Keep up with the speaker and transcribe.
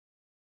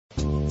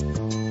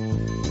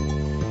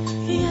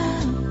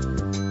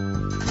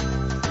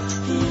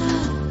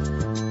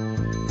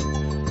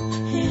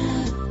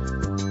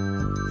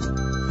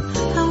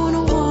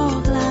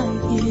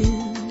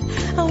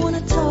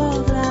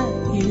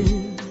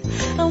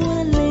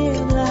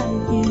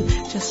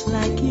just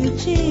like you,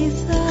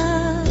 Jesus.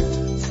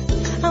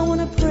 I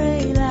wanna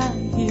pray like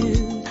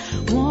you,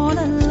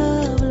 wanna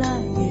love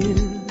like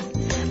you.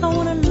 I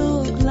wanna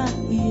look like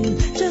you,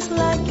 just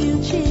like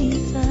you,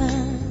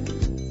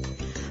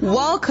 Jesus.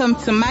 Welcome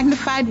to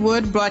Magnified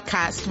Word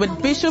Broadcast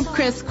with Bishop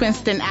Chris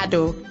Quinston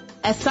Addo,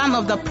 a son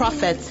of the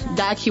prophet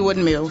Dag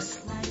Heward-Mills.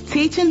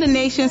 Teaching the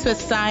nations with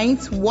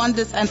signs,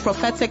 wonders, and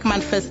prophetic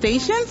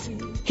manifestations,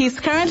 he's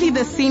currently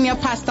the senior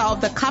pastor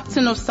of the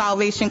Captain of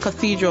Salvation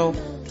Cathedral,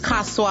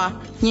 Kaswa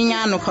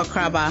Nyinyano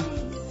Kokraba.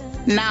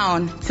 Now,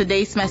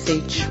 today's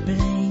message.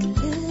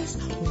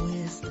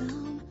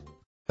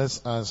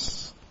 Bless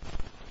us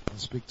and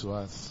speak to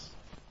us.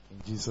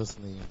 In Jesus'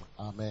 name,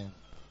 amen.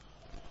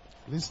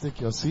 Please take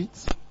your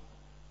seats.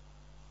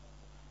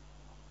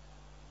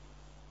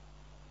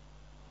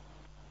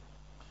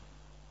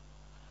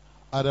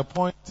 At a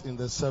point in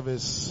the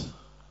service,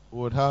 we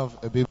would have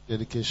a baby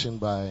dedication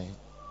by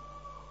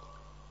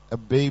a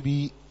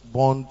baby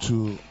born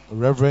to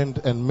Reverend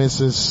and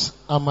Mrs.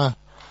 Amma.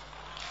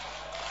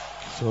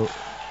 So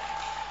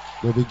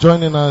they'll be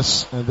joining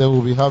us and then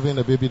we'll be having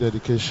a baby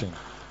dedication.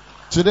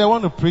 Today I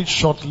want to preach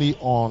shortly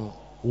on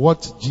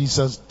what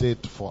Jesus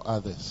did for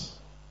others.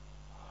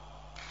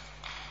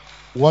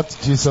 What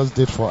Jesus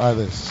did for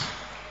others.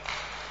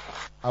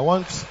 I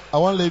want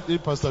Lady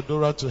Pastor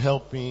Dora to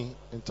help me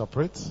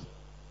interpret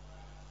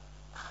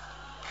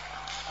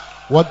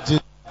what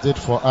Jesus did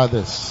for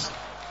others.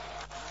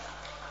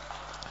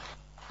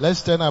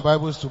 Let's turn our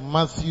Bibles to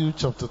Matthew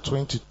chapter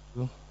 22,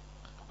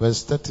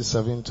 verse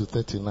 37 to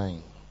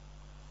 39.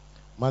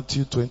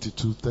 Matthew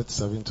 22,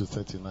 37 to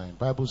 39.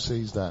 Bible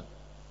says that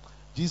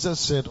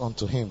Jesus said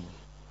unto him,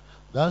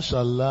 Thou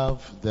shalt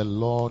love the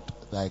Lord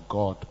thy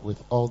God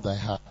with all thy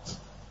heart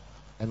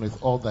and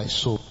with all thy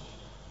soul.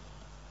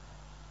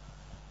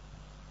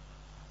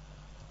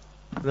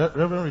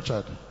 Reverend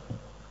Richard,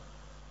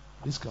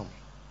 please come.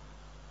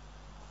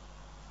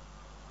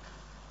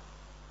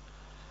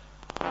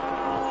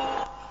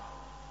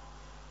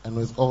 And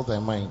with all thy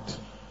mind.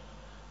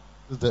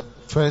 This is the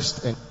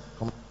first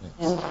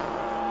commandment.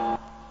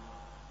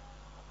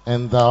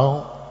 And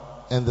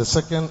the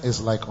second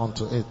is like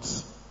unto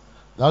it.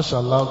 Thou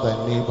shalt love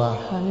thy neighbor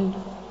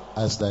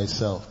as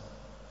thyself.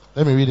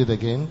 Let me read it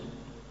again.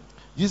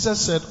 Jesus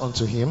said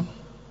unto him,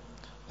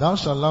 Thou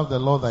shalt love the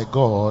Lord thy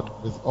God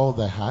with all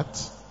thy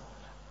heart,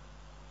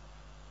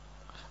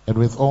 and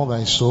with all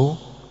thy soul,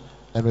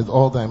 and with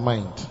all thy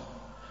mind.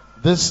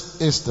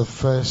 This is the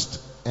first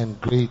and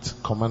great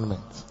commandment.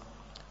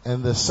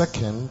 And the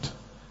second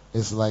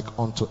is like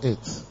unto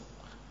it.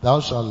 Thou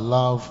shalt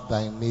love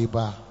thy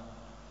neighbor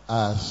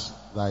as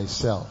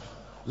thyself.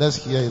 Let's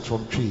hear it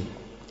from Tree.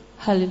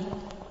 Hallelujah.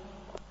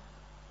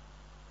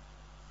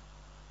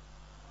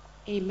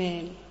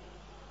 Amen.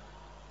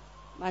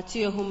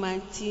 Matthew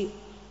Humanti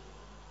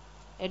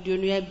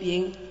Edunia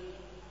being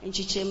in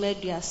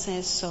Chichemedia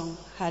Saint song.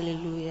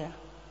 Hallelujah.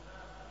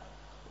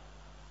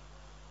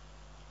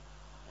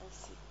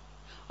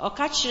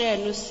 Okachire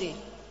no se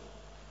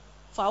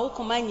fa wo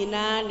koma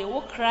nyina ne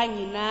wo kra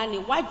nyina ne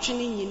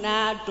wadwene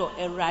nyina do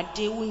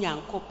Awurade wo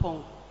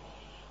Nyankopɔn.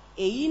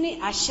 Eyi ni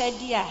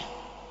ahyɛde a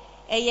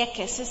ɛyɛ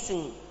kɛse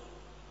sen.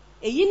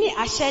 Eyi ni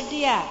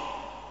ahyɛde a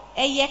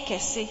ɛyɛ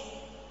kɛse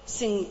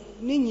sen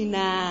ne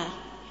nyina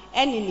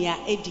ɛne nea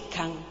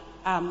edikan.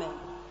 Amen.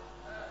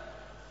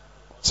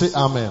 Say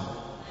amen.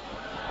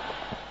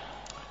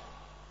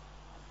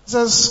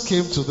 Jesus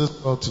came to this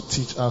world to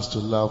teach us to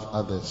love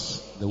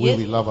others the way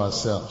we love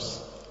ourselves.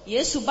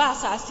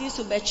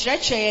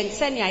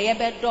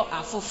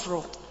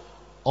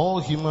 All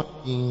human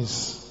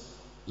beings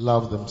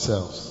love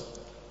themselves.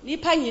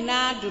 It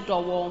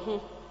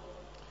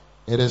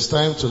is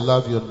time to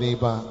love your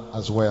neighbor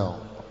as well.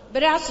 Who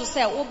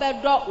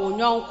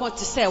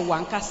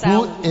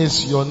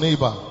is your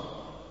neighbor?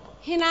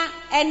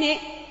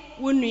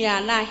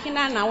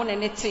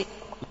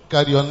 Look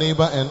at your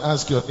neighbor and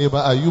ask your neighbor,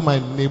 are you my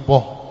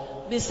neighbor?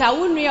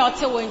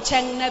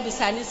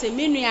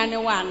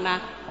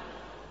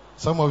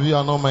 Some of you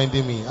are not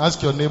minding me.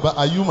 Ask your neighbor,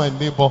 are you my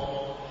neighbor?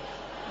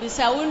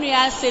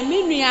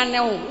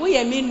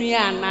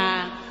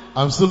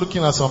 I'm still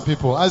looking at some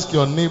people. Ask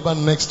your neighbor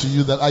next to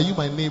you that, are you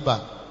my neighbor?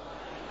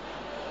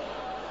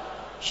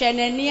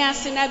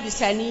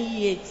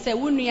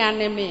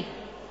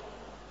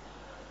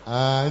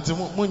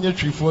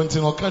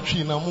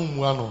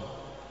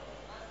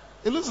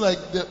 It looks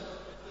like the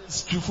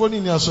trifoni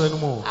in your soul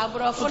anymore.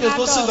 Okay,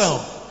 so sit down.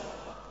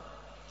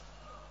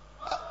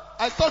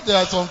 I thought there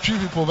are some tree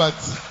people, but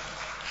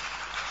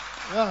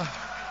yeah.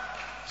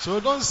 So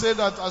don't say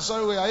that.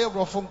 Sorry, I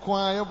am from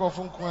Kwan.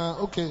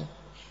 Okay.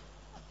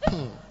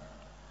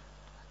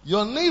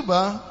 Your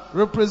neighbor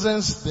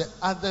represents the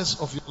others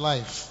of your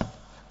life.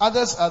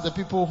 Others are the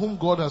people whom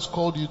God has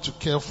called you to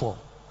care for.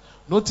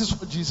 Notice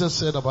what Jesus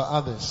said about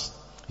others.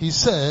 He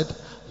said,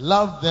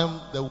 love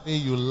them the way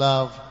you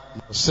love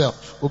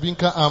yourself.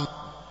 Obinka,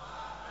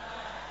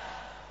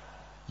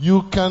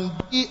 you can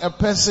be a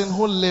person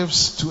who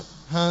lives to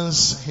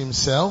enhance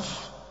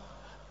himself,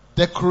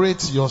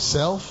 decorate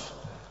yourself,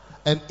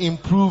 and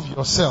improve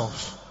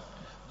yourself.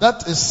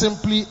 That is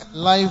simply a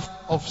life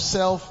of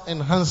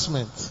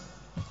self-enhancement.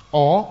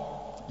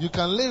 Or you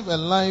can live a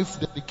life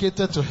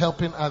dedicated to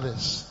helping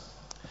others.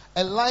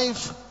 A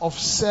life of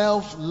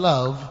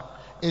self-love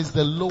is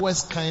the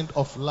lowest kind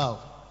of love.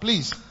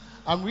 Please,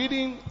 I'm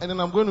reading and then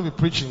I'm going to be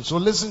preaching, so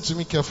listen to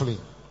me carefully.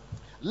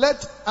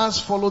 Let us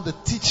follow the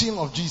teaching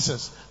of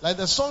Jesus. Like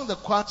the song the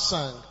choir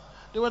sang,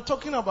 they were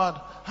talking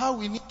about how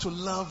we need to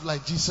love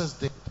like Jesus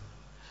did.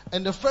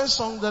 And the first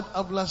song that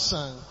Abla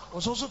sang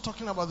was also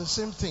talking about the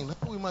same thing.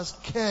 We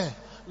must care,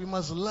 we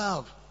must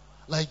love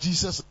like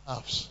Jesus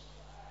loves.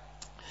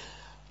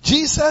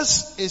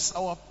 Jesus is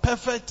our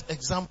perfect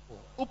example.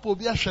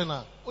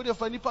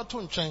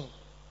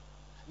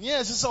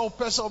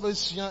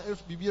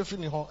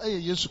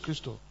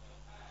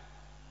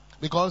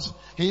 Because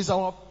he is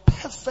our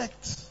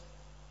perfect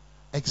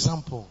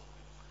example.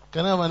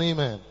 Can I have an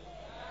amen?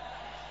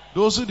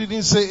 Those who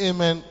didn't say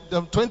amen,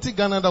 the 20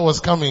 Ghana that was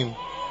coming.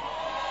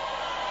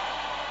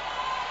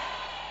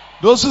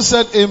 Those who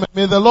said amen,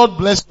 may the Lord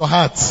bless your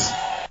hearts.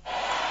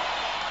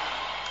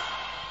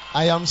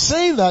 I am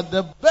saying that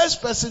the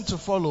best person to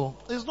follow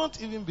is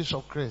not even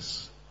Bishop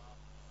Chris.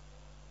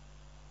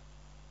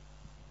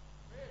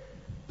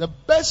 The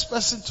best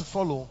person to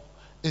follow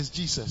is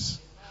Jesus.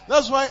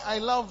 That's why I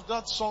love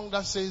that song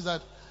that says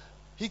that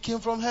he came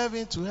from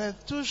heaven to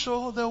earth to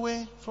show the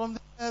way, from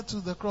the earth to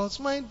the cross.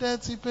 My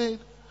debt he paid,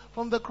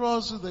 from the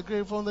cross to the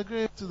grave, from the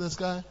grave to the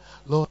sky.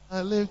 Lord,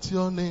 I lift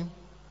your name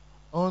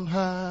on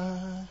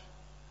high.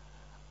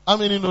 How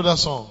many know that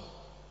song?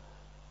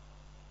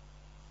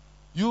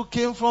 You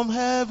came from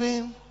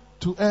heaven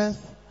to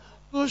earth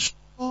to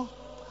show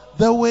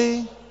the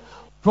way,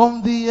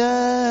 from the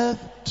earth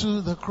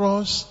to the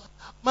cross.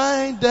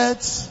 My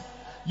debts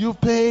you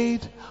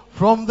paid,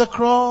 from the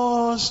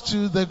cross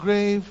to the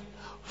grave,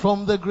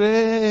 from the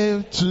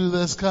grave to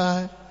the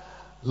sky.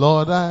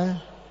 Lord,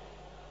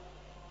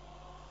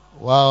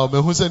 wow,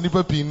 me who said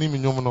nipa pi ni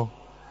minyom no.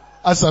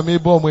 As I may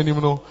bomb when you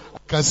know,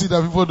 can see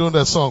that people doing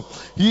the song.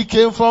 He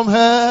came from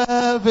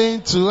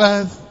heaven to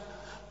earth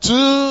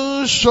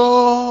to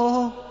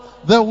show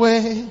the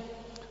way,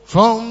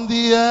 from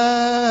the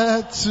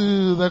earth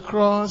to the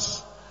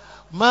cross.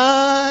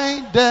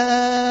 My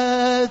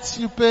debt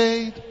you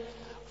paid,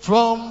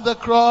 from the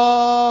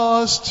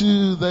cross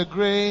to the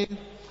grave,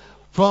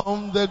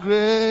 from the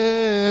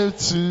grave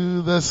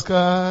to the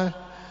sky.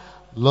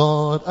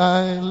 Lord,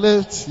 I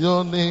lift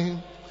your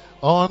name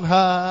on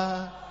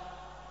high.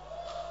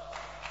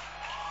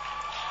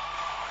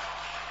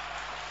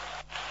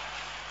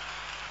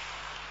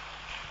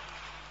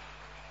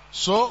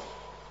 So,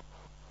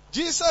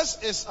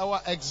 Jesus is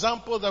our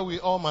example that we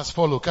all must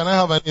follow. Can I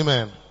have an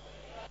amen?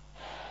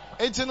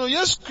 And you know,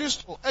 yes,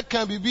 Christ, it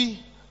can be,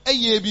 a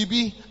ye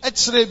bibi,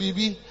 X-ray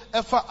bibi,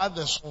 efa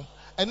others.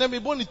 And then we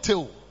boni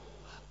tell.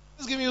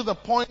 Just give you the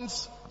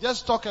points,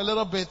 just talk a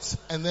little bit,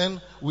 and then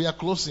we are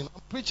closing.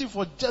 I'm preaching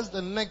for just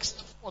the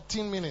next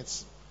 14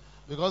 minutes,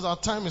 because our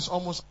time is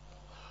almost up.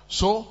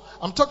 So,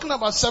 I'm talking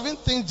about 7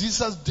 things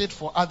Jesus did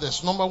for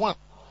others. Number 1,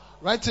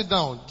 write it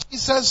down.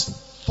 Jesus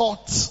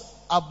thought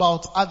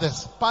about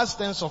others. Past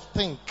tense of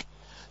think.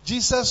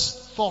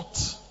 Jesus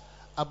thought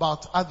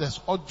about others.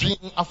 Or dream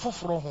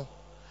afoforo ho.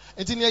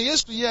 Enti ne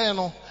Yesu ye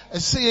no,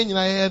 ese ye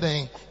nyina ye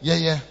den.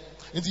 Ye.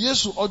 Enti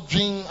Yesu or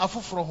dream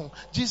afoforo ho.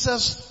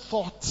 Jesus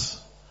thought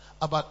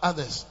about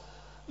others.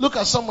 Look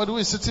at somebody who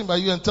is sitting by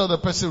you and tell the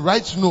person,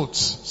 write notes.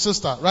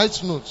 Sister,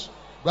 write notes.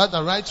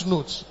 Brother, write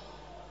notes.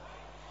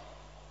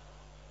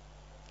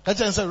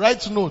 Catch and say,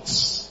 write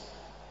notes.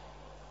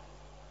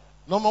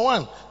 Number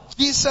 1,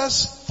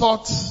 Jesus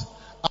thought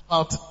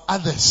about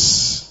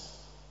others.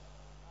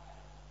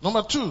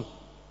 Number 2,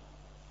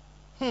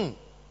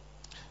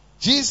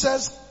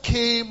 Jesus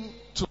came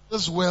to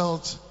this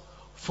world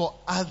for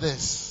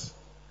others.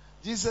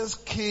 Jesus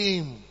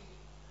came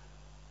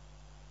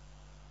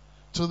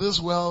to this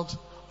world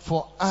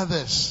for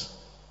others.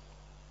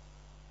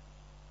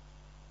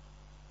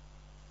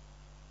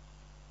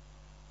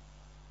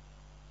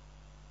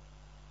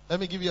 Let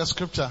me give you a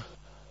scripture.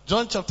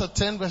 John chapter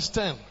 10 verse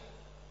 10.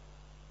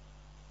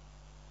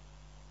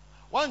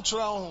 One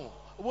trial,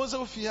 was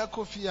a fear,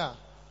 kofia,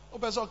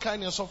 obeso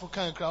kindness of a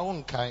kind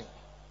crown kind.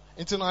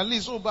 Until at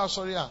least,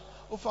 sorry, our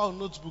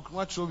notebook,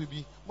 much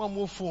be, one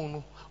more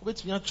phone,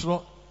 wait me a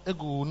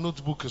ego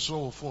notebook,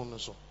 so phone,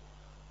 so.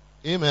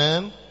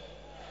 Amen.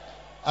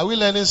 Are we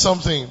learning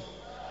something?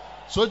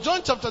 So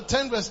John chapter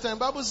 10 verse 10,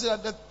 Bible says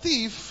that the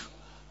thief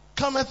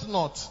cometh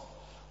not,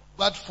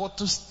 but for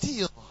to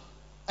steal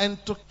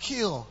and to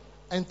kill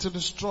and to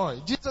destroy.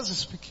 Jesus is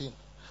speaking.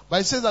 But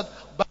he says that,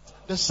 but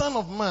the Son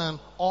of Man,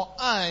 or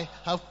I,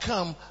 have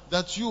come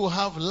that you will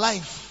have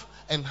life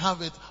and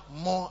have it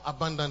more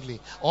abundantly.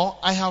 Or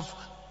I have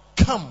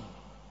come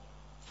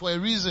for a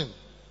reason.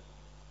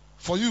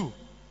 For you.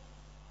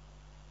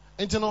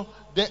 And you know,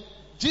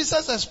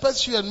 Jesus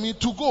expects you and me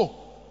to go.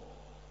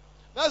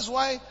 That's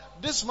why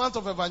this month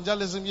of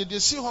evangelism, you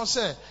see how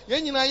say,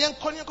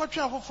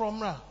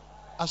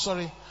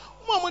 sorry.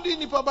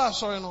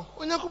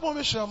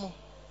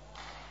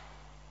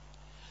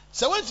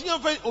 So what you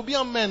find obi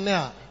am men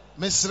now,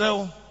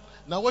 mesrel.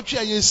 Now what you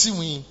are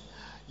seeing,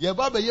 your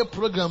baba your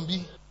program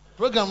be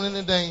program in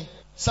the day.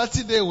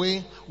 Saturday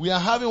we are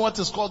having what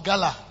is called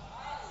gala.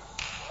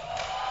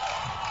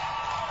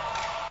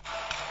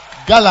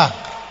 Gala.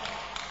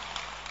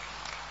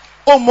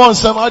 Oh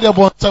bonsam, how they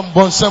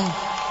bonsam,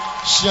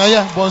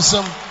 shia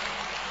bonsam.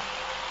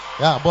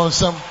 Yeah,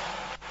 bonsam.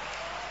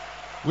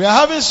 We are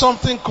having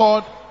something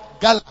called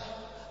gala.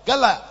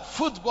 Gala,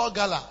 football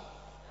gala.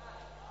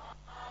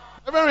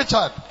 Reverend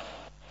Richard,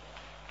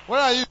 where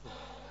are you?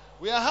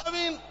 We are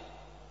having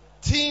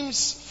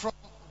teams from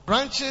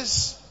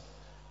branches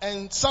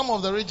and some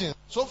of the regions.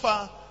 So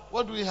far,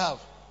 what do we have?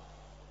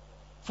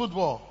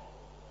 Football.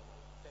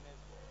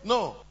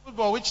 No,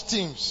 football, which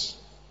teams?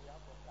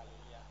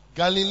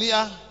 Galilee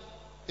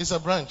is a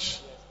branch.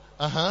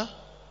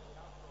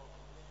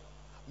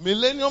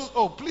 Millennium,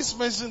 oh, please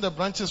mention the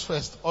branches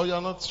first, or you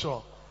are not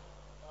sure.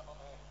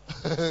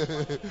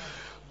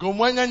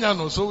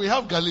 Gomwanyanyano. So we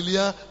have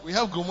Galilee, we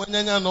have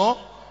Gomwanyanyano,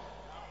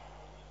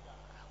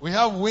 we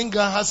have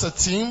Winga has a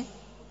team,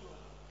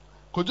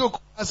 Kojoko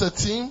has a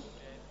team,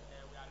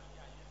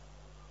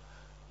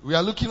 we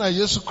are looking at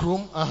Yesu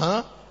Krum,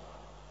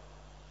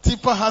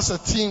 Tipa has a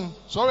team,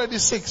 so already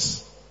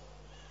 6.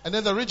 And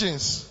then the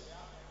regions.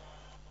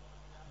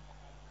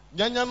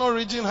 Nyanyano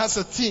region has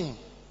a team.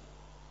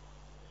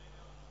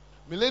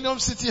 Millennium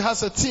City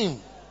has a team.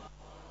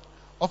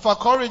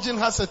 Ofakor region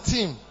has a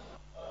team.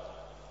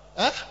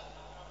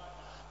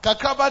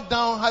 Kakraba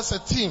Down has a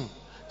team.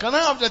 Can I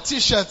have the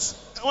t-shirts?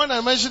 When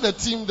I mention the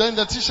team, then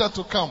the t-shirt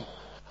will come.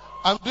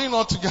 I'm doing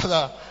all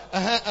together.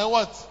 And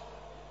what?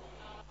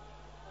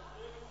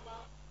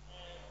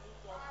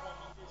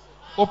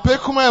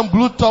 Opekuma and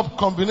Blue Top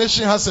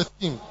combination has a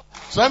team.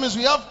 So that means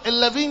we have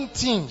 11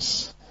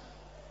 teams.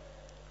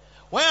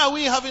 Where are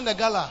we having the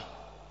gala?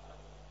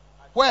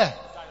 Where?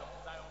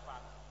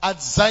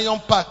 At Zion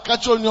Park.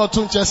 Catch on your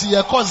tune, Chelsea.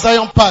 You call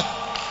Zion Park.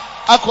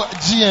 Ako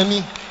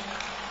GNE.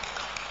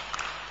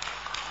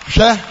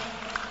 Share.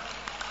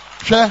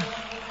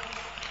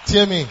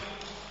 Tell me.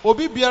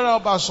 Obi biara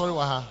oba sorry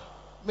waha.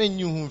 Me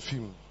nyu hu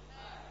film.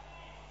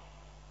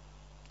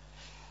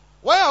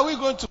 Why are we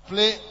going to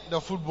play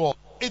the football?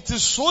 It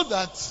is so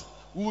that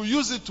we will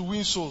use it to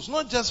win souls,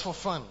 not just for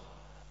fun.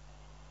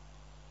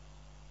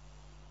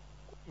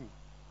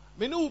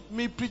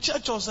 Me preacher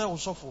church say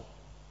osofo.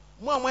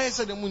 Mo amwa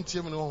say dem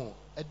ntie me no.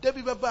 E da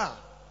bi beba.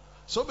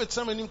 So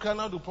betra manim kan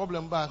na do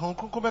problem ba. Hon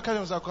konko be ka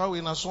dem zakwa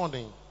we na so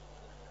den.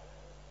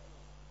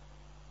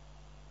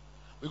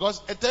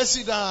 Because it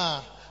tells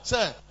that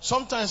say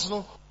sometimes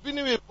no bi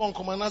ni me pon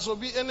komana so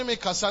bi enemy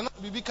kasa na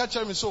bibi ka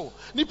kire me so.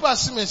 Nipa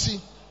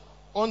asimesi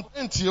on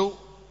tentio.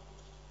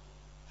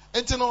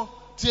 Entino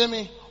tie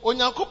me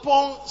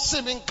Onyankopon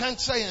se me kan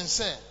kire yen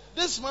say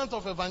this month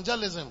of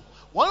evangelism,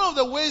 one of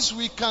the ways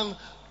we can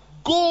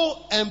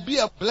go and be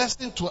a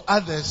blessing to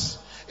others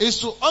is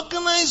to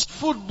organize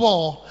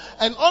football,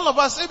 and all of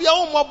us, maybe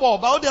our more ball,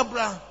 but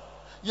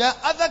yeah,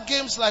 other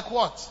games like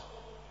what?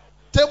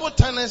 Table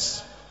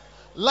tennis,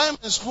 lime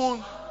and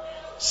spoon,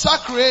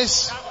 sack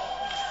race,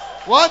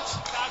 what?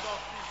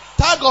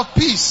 Tag of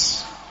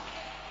peace.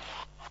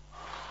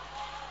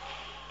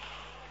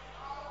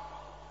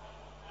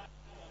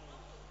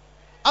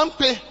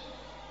 Ampe,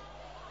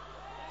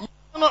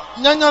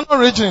 Nyanyano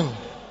region,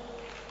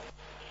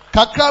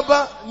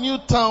 Kakraba,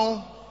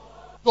 Newtown,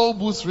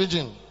 Tolbus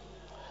region,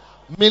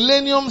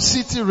 Millennium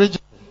City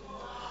region,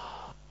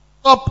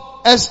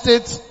 Top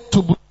Estate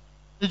to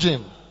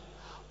region,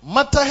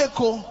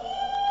 Mataheko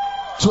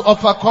to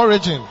Ofakor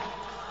region.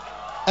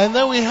 And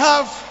then we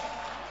have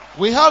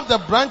the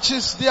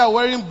branches, they are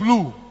wearing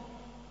blue.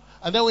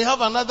 And then we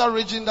have another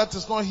region that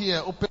is not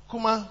here,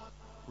 Opekuma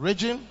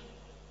region,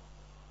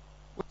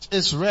 which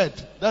is red.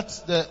 That's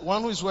the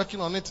one who is working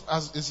on it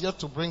is yet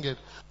to bring it.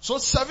 So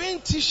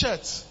 7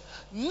 t-shirts.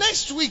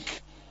 Next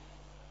week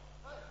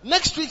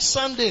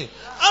Sunday,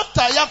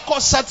 after yako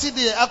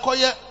Saturday,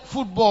 akoye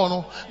football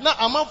no, na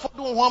ama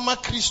fodu wama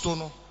Christo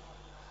no.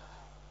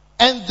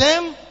 And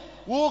then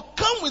we'll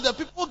come with the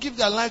people who give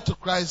their life to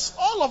Christ.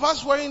 All of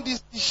us wearing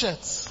these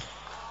t-shirts.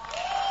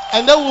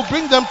 And then we'll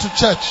bring them to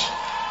church.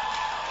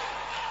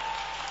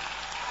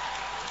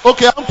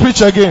 Okay, I'll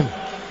preach again.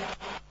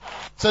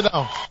 Sit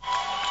down.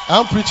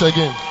 I'll preach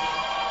again.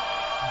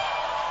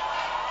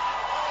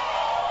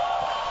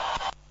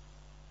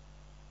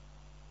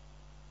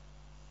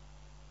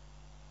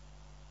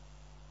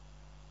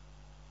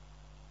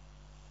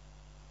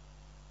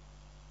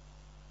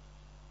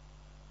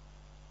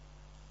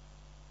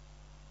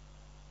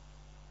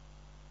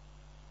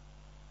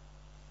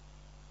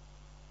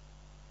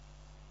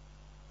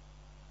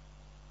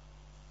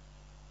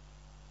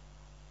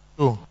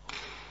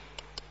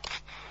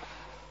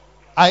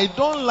 I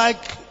don't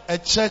like a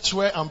church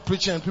where I'm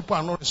preaching and people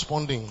are not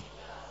responding.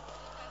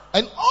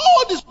 And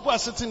all these people are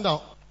sitting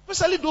down.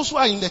 Especially those who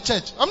are in the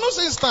church. I'm not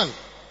saying stand.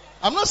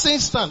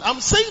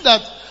 I'm saying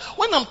that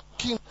when I'm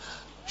talking,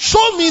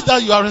 show me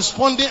that you are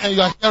responding and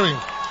you are hearing.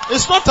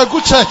 It's not a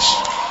good church.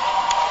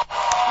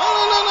 No.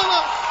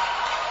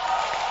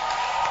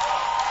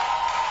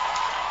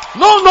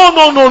 No.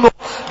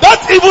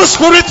 That evil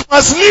spirit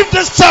must leave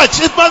this church.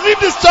 It must leave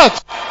this church.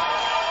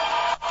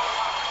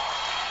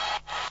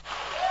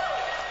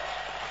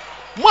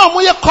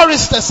 Moya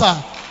choristers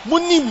are.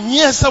 Munim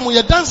yes,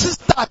 moya dancing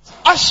stars,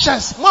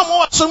 ashes.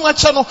 Mama so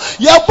much channel.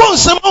 Ya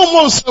bonsem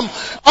monsem.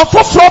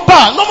 Afro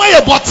floba. No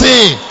my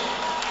body.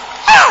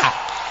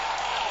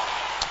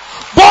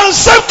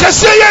 Bonsem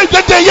kese ye.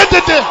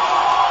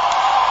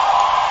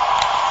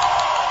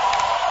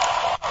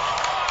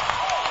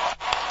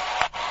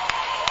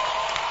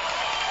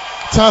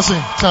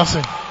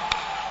 Chelsea.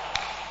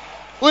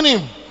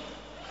 Unim.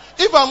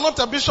 If I'm not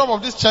a bishop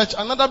of this church,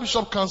 another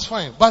bishop comes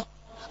fine. But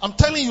I'm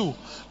telling you,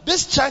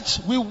 this church,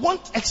 we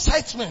want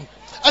excitement.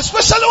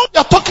 Especially when we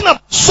are talking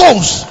about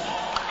souls.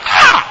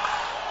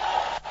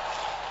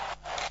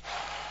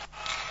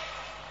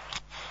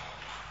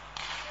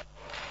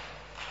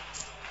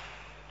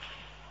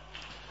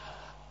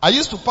 I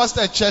used to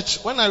pastor a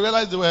church. When I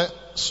realized they were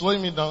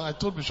slowing me down, I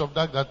told Bishop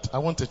Dag that I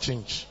want a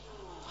change.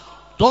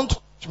 Don't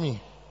touch me.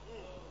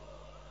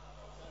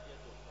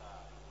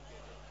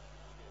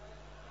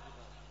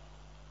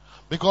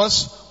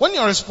 Because when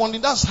you're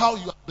responding, that's how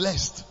you are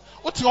blessed.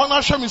 What you want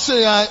to show me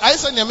say, I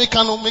said you make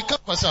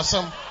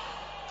some.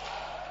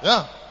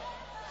 Yeah.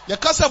 Ya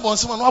kasa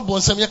bonsem no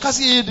bonsem ya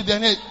kasa ye de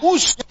na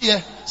usu ye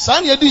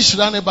san ye di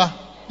shira ne ba.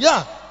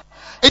 Yeah.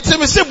 Eti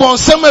me say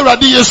bonsem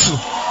Awurade Yesu.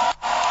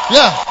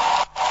 Yeah.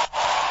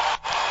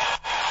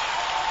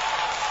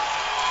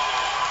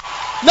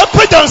 Na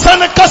prejan san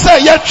kasa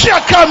ya twa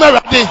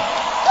camera de.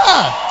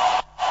 Yeah.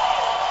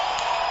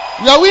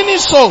 We are winning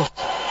souls.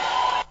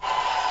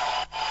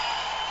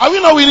 Are we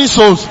not winning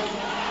souls?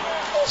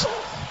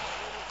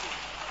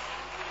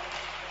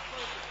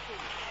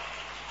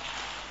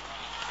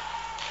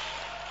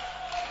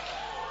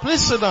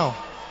 Please sit down.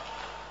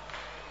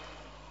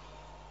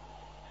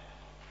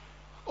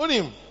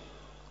 Unim,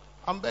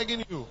 I'm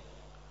begging you.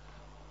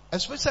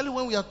 Especially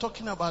when we are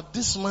talking about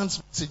this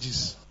month's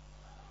messages.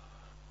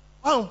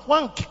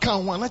 One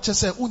can one, I just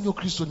say, Unyo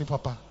Christo ni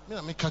papa.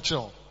 Me catch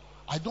you.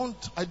 I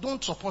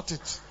don't support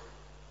it.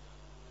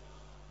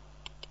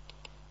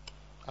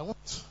 I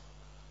want.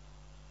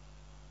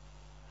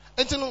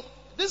 And you know,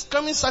 this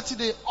coming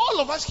Saturday, all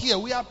of us here,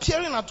 we are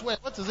appearing at where?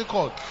 What is it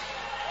called?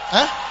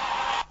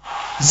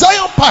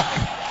 Zion Park.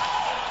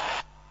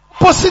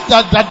 Opposite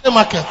that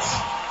market.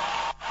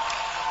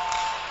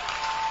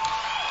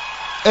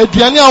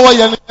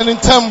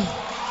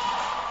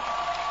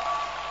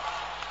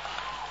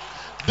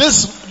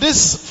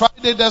 This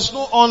Friday, there's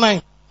no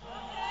online.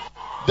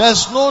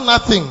 There's no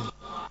nothing.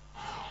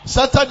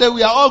 Saturday,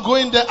 we are all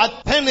going there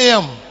at 10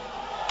 a.m.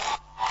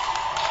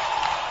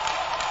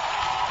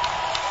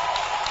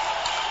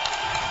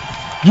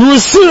 You will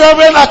see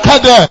Reverend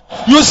Akade.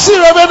 You see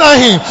Reverend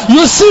Ahim.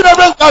 You see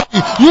Reverend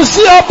Gabi. You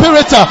see our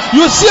operator.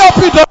 You see our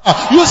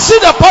Pidora. You see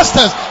the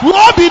pastors. We'll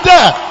all be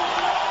there.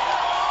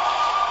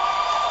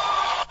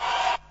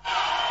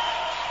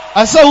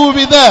 I said we'll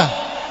be there.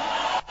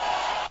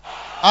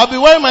 I'll be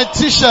wearing my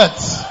t-shirt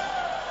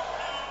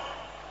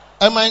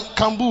and my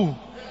kambu.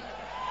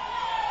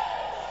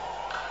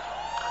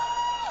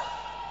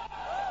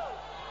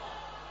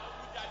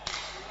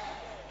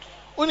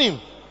 Unim,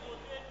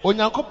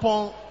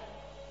 Onyankopon,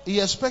 He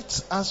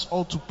expects us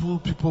all to pull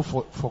people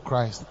for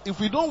Christ. If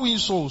we don't win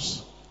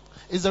souls,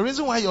 it's the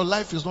reason why your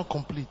life is not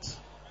complete.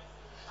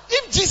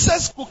 If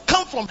Jesus could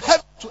come from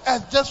heaven to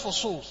earth just for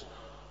souls,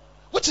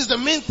 which is the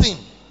main thing,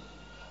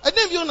 and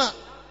then you know,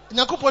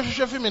 you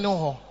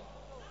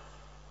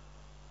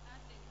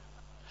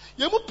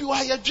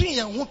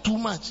too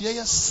much.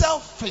 You're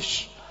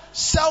selfish.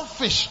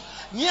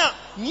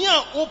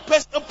 Nia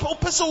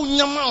opesa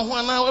unyama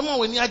ho na ema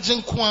wani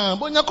agenkwa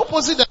bo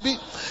nyakopon si da bi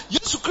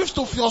Yesu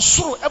Kristo fi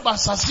osoro eba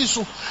sase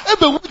so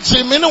ebe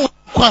wuje me ne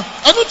kwa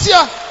anu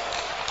tia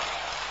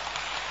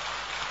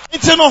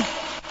iteno.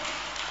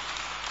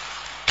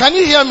 Can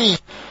you hear me?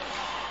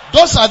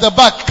 Those at the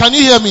back, can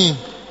you hear me?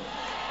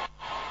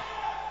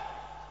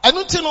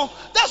 Anu tino,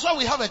 that's why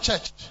we have a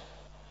church.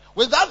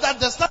 Without that,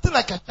 there's nothing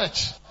like a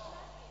church.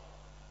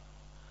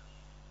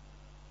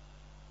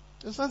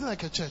 There's nothing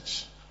like a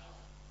church.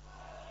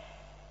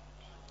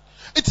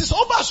 It is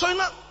over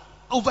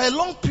a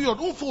long period.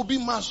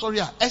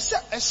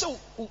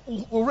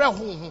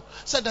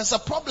 Said there's a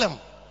problem.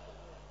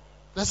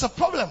 There's a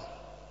problem.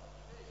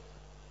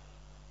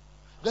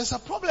 There's a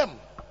problem.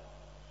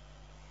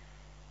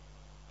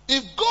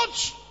 If God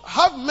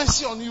have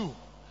mercy on you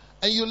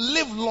and you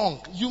live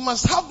long, you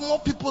must have more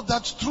people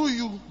that through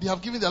you they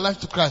have given their life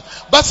to Christ.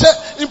 But say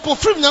in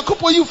pofrim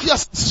nyakopo you fear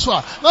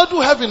siswa. Now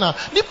do heaven now.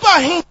 Nipa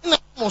hin na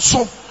mo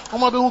so.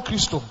 Oma be hu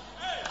Kristo.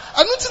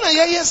 I don't think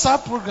I hear our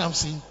program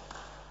see.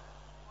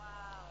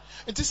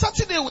 It is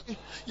Saturday we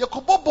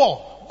Yakobo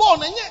ball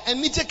na nye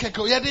enije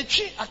keke ya de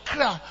twi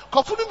akra.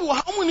 Kofu no bi wo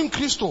ha munim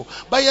Kristo.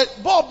 But ye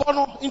ball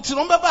no inti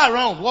no be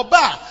around. Wo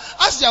ba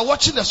as they are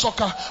watching the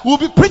soccer, we'll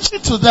be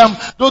preaching to them.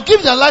 They'll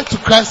give their life to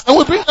Christ and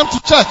we'll bring them to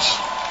church.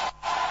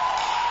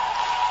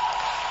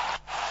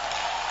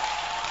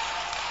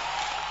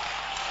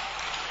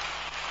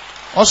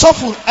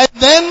 Osofo, and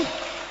then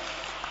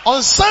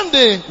On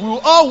Sunday, we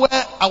will all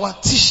wear our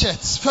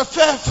t-shirts.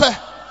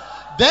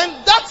 Then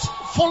that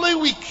following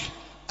week,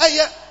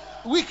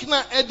 week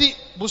na Eddie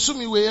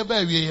Busumi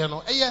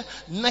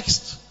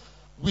next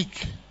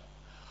week.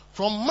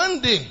 From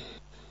Monday,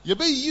 you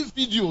be use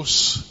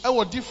videos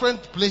at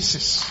different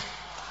places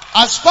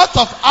as part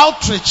of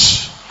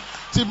outreach.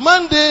 Till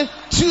Monday,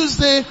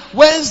 Tuesday,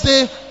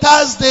 Wednesday,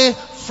 Thursday,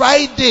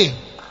 Friday.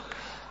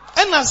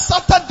 And on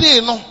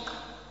Saturday, no.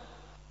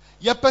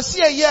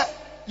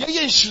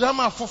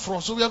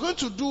 So we are going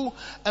to do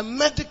a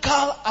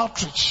medical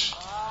outreach.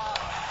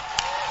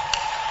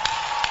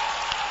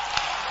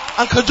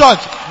 Uncle George,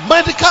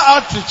 medical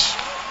outreach.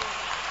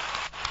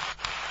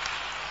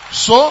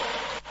 So,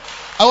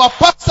 our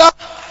pastor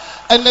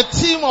and the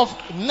team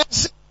of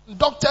nurses,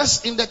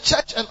 doctors in the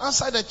church and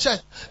outside the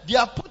church, they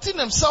are putting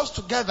themselves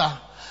together,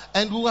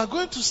 and we are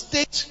going to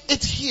stage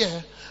it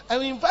here, and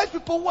we invite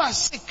people who are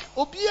sick.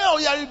 Obia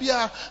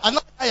oyaribia,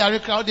 another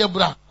yari crowd there,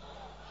 bra.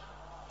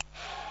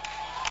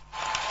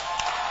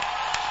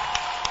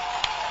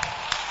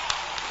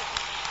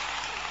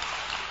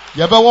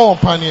 Yabawa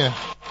panier.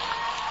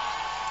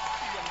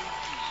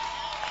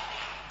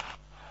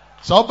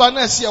 So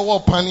Obana see a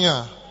war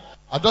panier.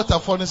 A daughter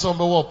for this on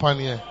the war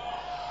panier.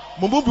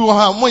 Mumubi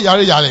wa mo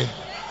yare yare.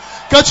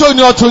 Catch on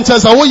your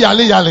tunches a wo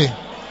yale yale.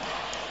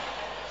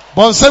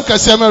 Bon sem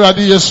kaseme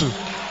radi Yesu.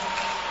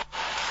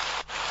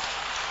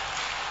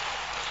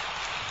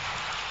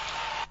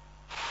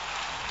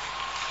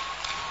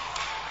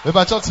 We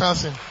back out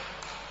dancing.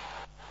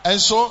 And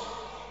so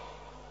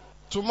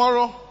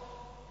tomorrow,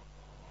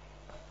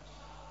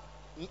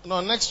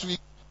 no, next week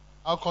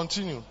I'll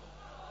continue.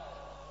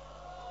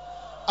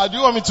 Do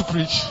you want me to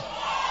preach?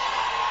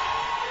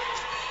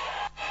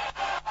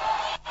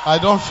 I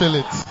don't feel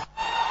it.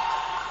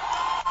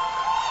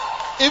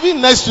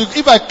 Even next week,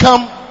 if I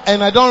come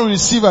and I don't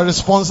receive a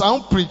response, I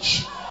won't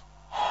preach.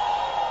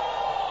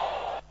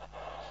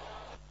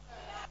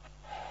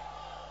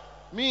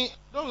 Me,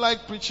 don't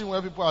like preaching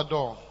where people are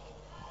dull.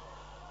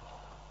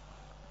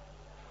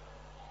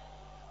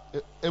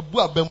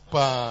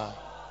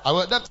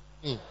 That's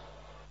me.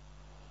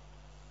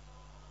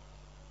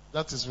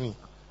 That is me.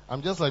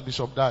 I'm just like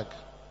Bishop Dag.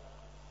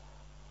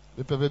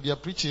 The baby are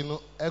preaching,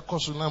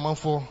 ekosuna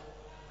for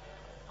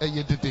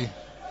eyedede.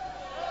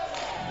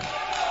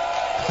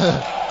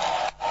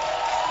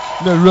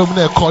 The room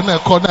corner.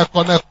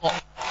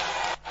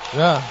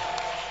 Yeah.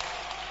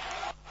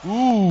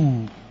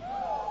 Ooh.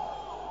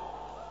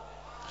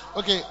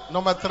 Okay,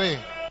 number 3.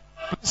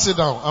 Please sit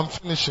down. I'm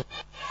finishing.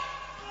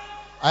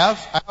 I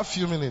have a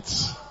few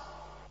minutes.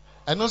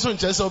 And also in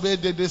church obey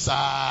this.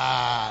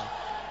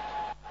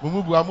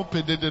 Mumubu amu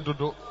pedede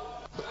dodo.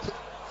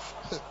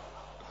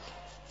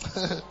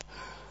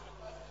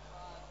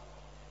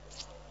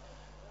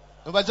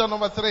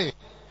 Number 3.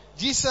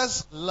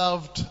 Jesus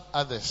loved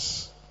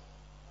others.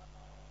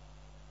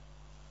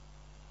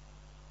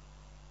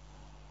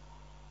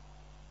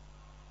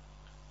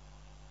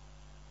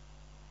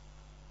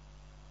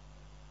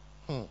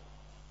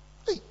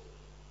 Hey.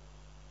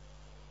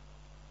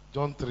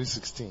 John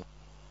 3:16.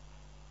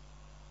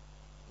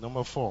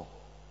 Number 4.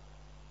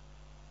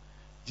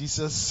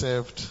 Jesus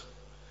served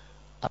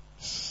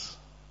others.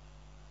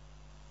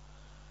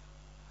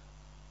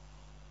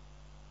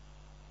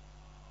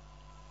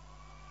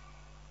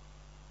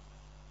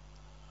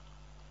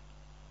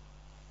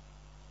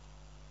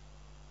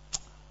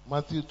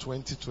 Matthew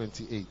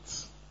 20:28.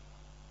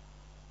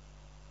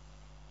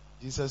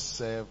 Jesus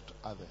served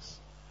others.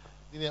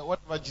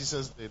 Whatever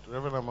Jesus did,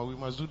 Reverend Amma, we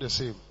must do the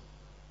same.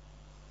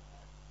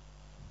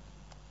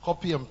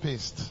 Copy and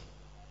paste.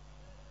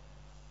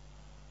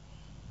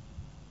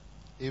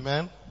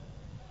 Amen.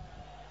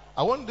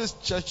 I want this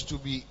church to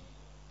be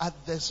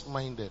others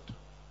minded.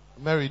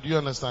 Mary, do you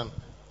understand?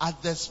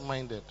 Others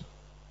minded.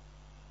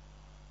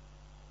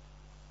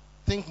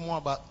 Think more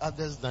about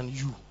others than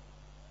you.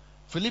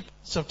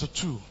 Philippians chapter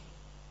 2,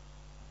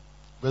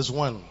 verse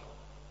 1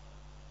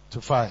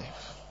 to 5.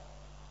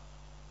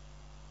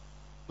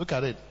 Look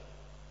at it.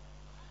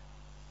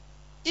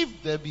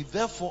 If there be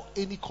therefore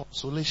any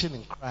consolation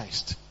in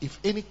Christ, if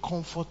any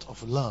comfort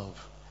of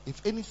love,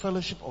 if any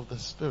fellowship of the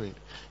Spirit,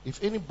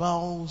 if any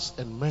bowels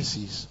and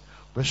mercies,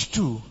 verse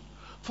 2,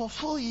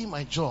 fulfill ye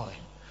my joy,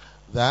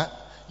 that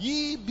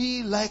ye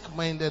be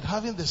like-minded,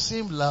 having the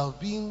same love,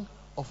 being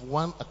of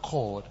one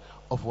accord,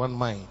 of one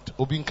mind.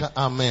 Obinka,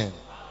 amen.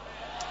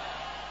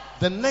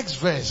 The next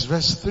verse,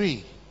 verse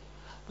 3.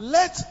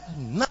 Let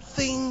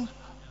nothing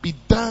be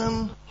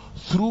done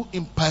through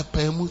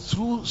impipemu,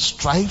 through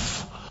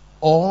strife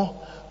or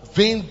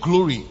vain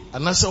glory.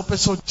 And that's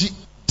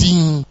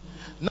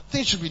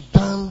nothing should be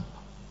done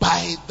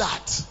by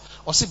that.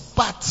 Or say,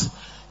 but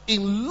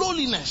in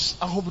lowliness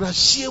and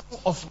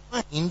of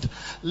mind,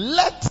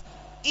 let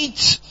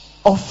each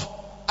of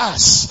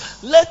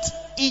us, let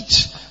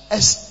each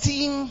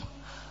esteem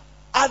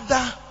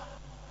other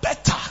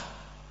better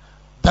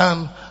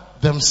than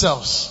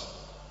themselves.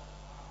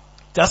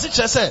 That's it.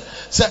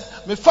 Say,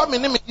 me family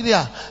name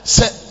here.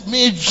 Say,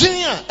 me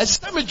junior.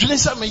 Say, me junior.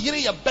 Say, me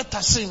yiri ya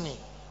better see me.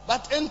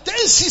 But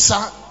intense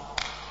sir.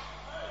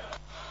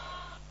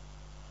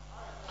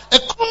 A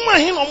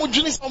common him or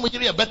mujuni some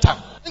way better.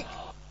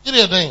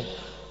 You're doing.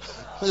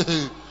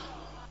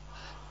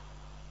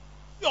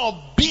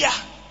 Your beer.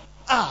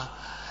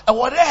 And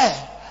what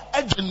there?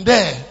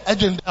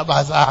 Agenda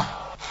bazaar.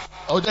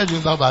 Or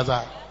agenda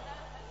bazaar.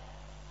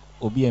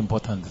 Will be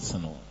important to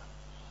know.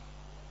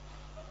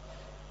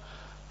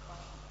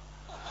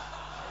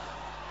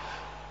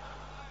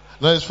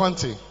 No, it's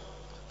fancy.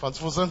 For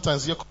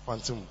sometimes you're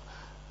fancy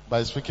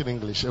by speaking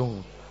English.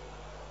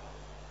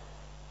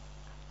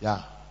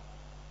 Yeah.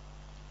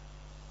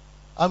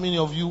 How many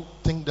of you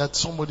think that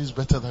somebody is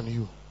better than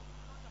you?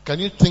 Can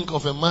you think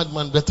of a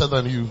madman better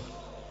than you?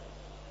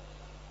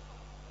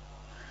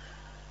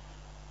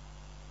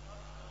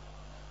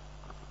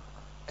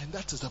 And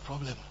that is the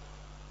problem.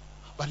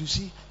 But you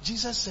see,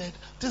 Jesus said,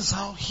 this is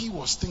how he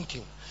was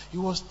thinking. He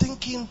was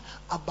thinking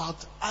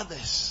about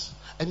others.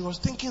 And he was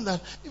thinking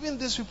that even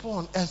these people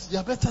on earth, they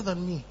are better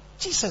than me.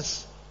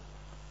 Jesus.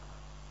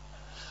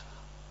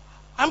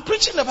 I'm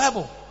preaching the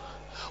Bible.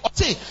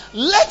 Okay,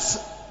 let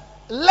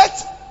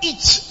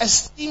each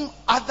esteem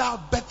other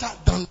better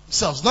than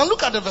themselves. Now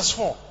look at the verse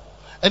 4.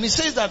 And he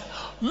says that,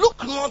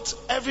 look not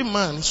every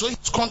man, so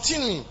it's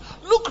continuing.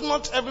 Look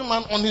not every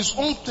man on his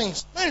own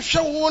things. But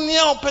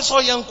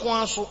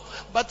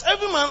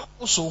every man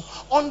also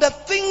on the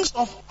things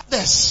of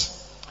others.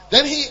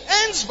 Then he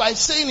ends by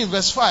saying in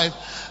verse 5,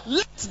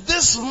 let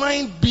this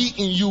mind be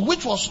in you,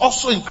 which was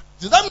also in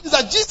Christ. That means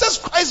that Jesus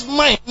Christ's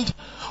mind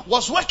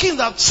was working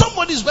that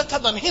somebody is better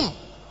than him.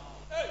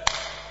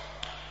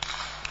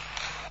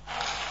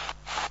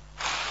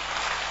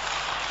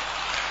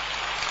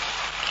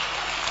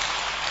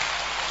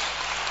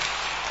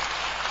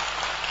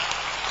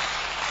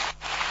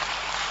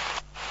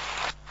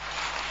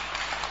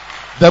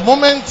 The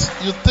moment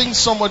you think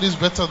somebody is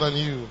better than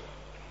you,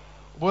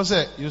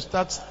 you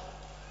start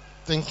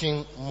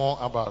thinking more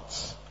about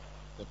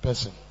the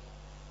person.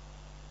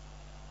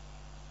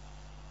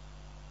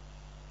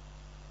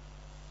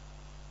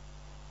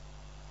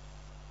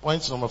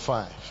 Point number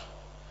 5.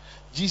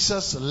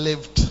 Jesus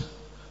lived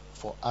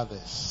for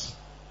others.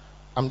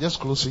 I'm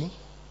just closing.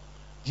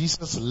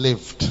 Jesus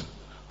lived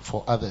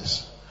for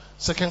others.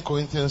 2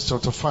 Corinthians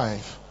chapter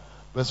 5,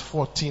 verse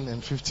 14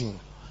 and 15.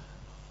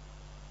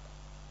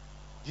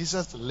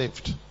 Jesus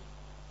lived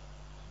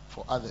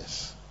for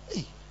others.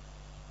 Hey,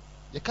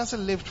 you can't say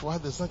lived for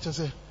others. Not just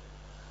say,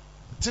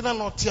 "Tina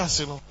no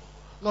tiasino,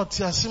 no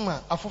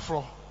tiasima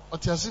afofro, or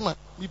tiasima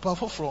mipa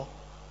afofro,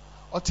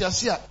 or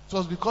tiasia." It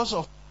was because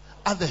of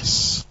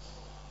others.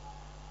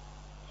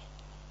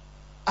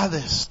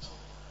 Others.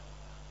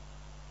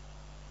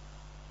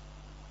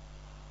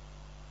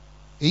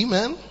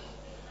 Amen.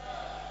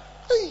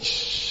 Hey.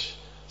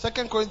 2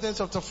 Corinthians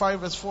chapter 5,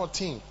 verse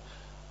 14.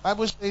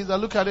 Bible says that,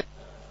 look at it.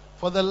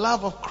 For the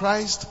love of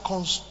Christ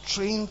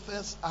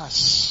constraineth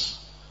us.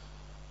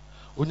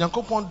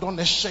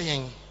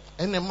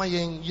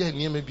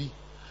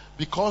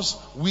 Because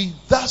we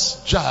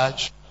thus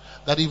judge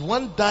that if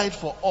one died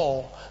for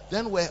all,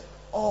 then we're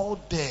all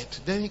dead.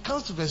 Then he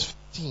comes to verse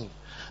 15.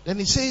 Then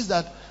he says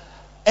that,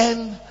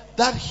 and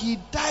that he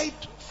died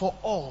for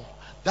all,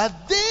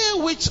 that they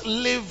which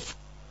live.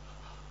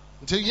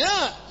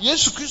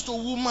 Yes, Christo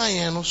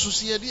woman, or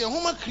see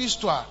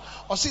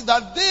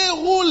that they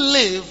who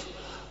live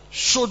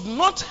should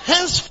not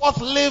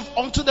henceforth live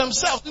unto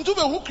themselves. Into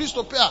the who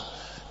Christo pair.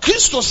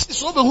 Christo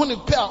says,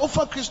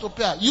 offer Christo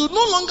pair. You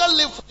no longer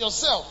live for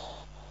yourself.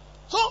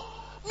 So,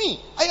 me,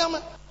 I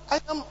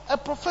am a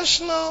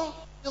professional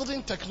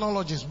building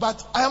technologist,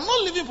 but I am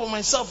not living for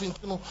myself.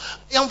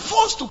 I am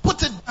forced to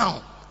put it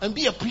down and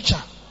be a preacher.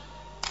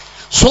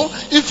 So,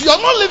 if you are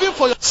not living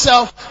for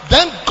yourself,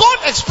 then God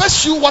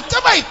expects you,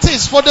 whatever it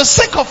is, for the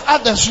sake of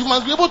others, you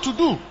must be able to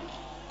do.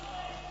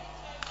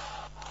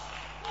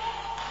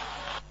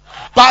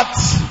 But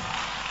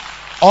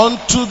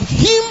unto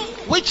him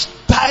which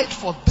died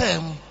for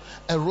them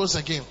and rose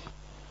again.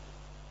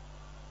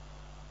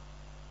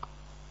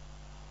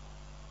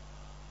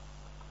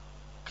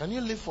 Can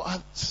you live for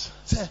others?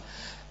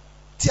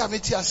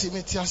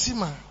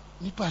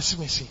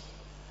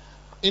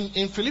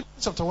 In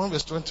Philippians chapter 1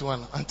 verse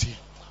 21, auntie,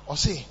 or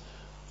say,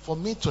 for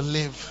me to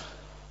live,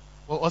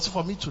 or also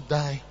for me to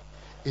die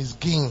is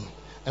gain,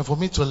 and for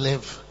me to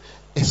live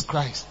is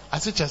Christ.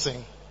 As it is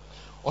saying,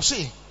 or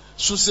say,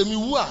 so se mi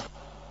wua,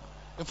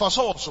 if I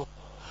saw also,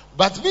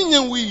 but me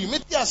we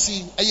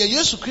metiasi eye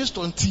Yesu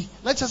Kristo nti,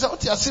 na chese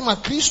oti asema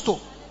Kristo,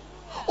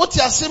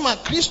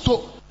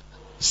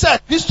 say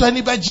Kristo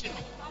anybody.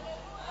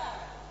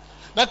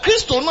 Na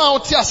Kristo no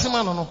oti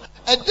asema no.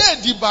 A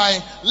day by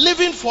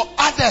living for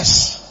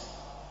others.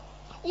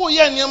 Oh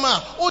yeah,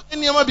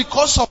 Nyama,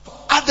 because of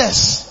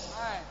others.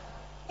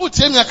 Oh,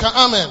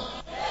 amen.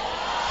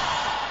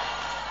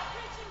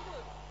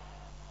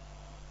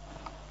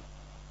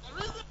 The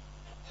reason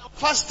I'm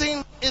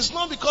fasting is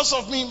not because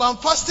of me, but I'm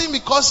fasting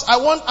because I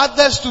want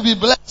others to be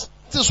blessed.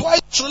 That is why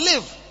you should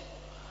live.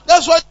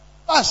 That's why you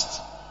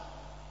fast.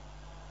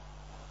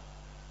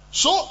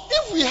 So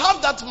if we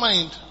have that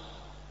mind,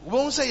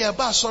 won't say,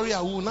 yeah, sorry,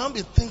 I will now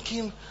be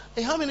thinking,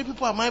 hey, how many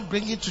people am I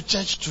bringing to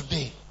church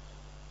today?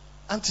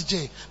 Auntie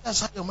J,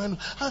 that's how your mind.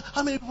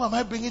 How many people am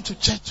I bringing to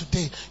church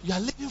today? You are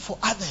living for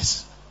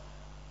others.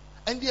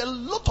 And there are a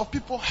lot of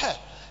people here.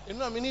 You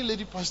know, I mean,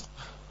 lady pastor,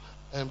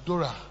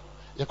 Dora,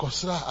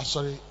 Yakosra,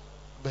 sorry,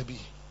 baby.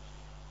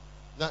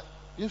 Now,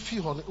 you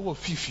feel on it,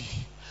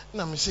 Fifi.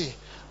 Now, me say,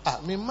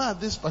 me ma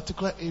this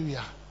particular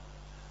area.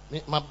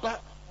 My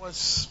back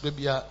was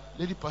baby,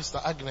 lady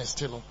pastor Agnes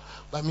Teno,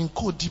 but I mean,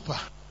 go deeper.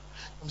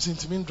 I'm saying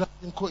to me,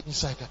 driving go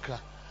inside Accra.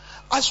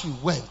 As we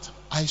went,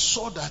 I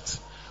saw that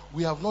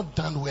we have not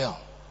done well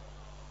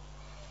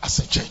as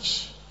a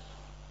church.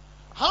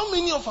 How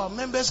many of our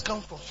members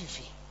come from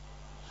Fifi?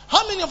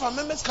 How many of our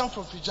members come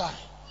from Fijai?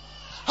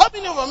 How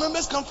many of our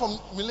members come from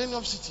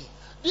Millennium City?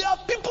 There are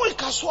people in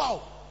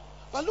Kaswao.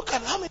 But look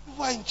at how many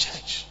people are in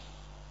church.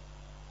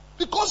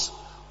 Because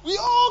we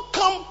all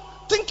come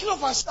thinking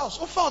of ourselves.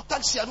 Ofa o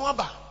taxi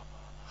anuaba.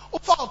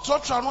 Ofa o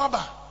trotro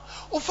anuaba.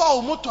 Ofa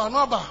o moto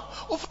anuaba.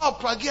 Ofa o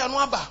pragi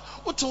anuaba.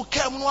 Oto ke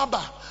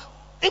anuaba.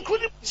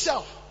 Including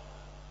myself.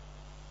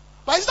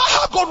 But is that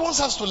how God wants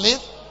us to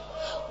live?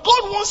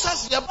 God wants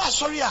us,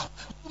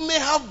 you may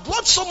have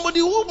brought somebody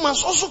who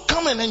must also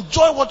come and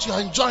enjoy what you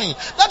are enjoying.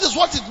 That is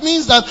what it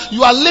means that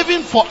you are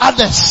living for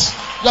others.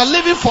 You are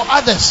living for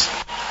others.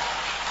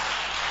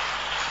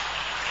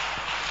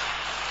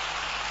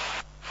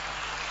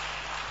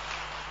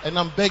 And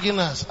I'm begging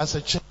us as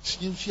a church,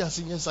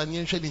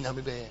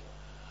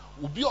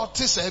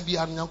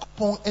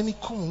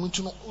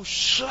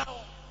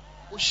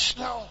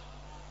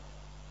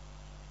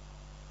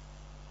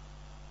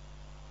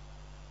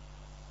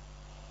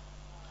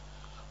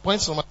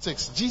 Point number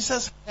 6.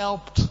 Jesus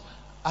helped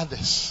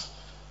others.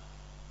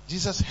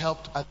 Jesus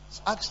helped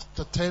others. Acts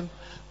chapter 10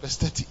 verse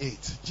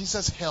 38.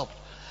 Jesus helped.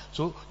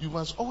 So you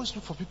must always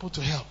look for people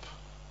to help.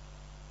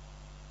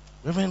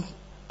 Reverend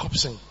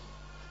Copson,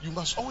 you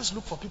must always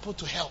look for people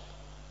to help.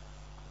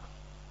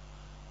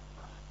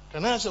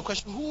 Can I ask you a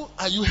question? Who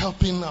are you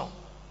helping now?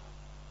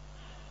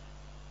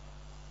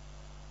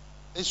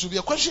 It should be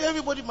a question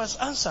everybody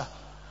must answer.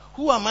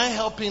 Who am I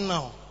helping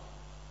now?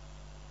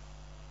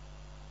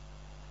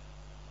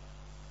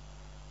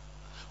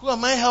 Who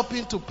am I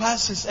helping to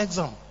pass his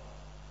exam?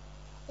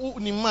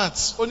 Only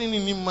maths.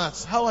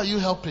 How are you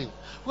helping?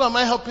 Who am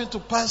I helping to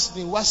pass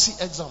the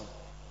WASI exam?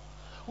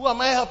 Who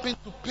am I helping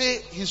to pay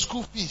his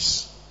school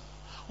fees?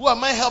 Who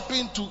am I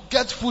helping to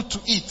get food to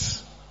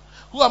eat?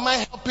 Who am I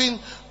helping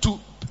to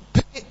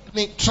pay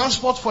the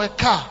transport for a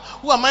car?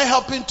 Who am I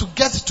helping to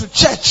get to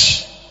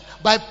church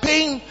by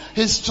paying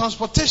his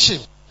transportation?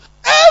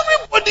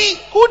 Everybody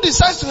who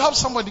decides to help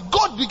somebody,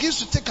 God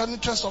begins to take an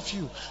interest of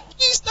you.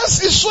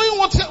 Jesus is showing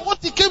what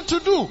he came to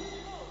do.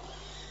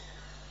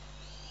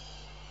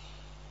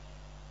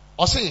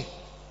 Or say,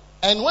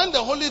 and when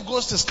the Holy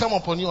Ghost is come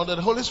upon you, or the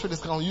Holy Spirit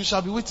is come, you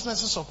shall be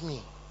witnesses of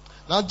me.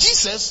 Now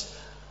Jesus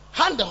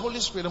had the Holy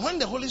Spirit, and when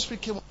the Holy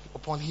Spirit came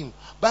upon him,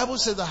 Bible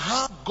says that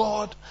how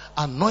God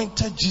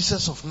anointed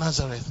Jesus of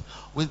Nazareth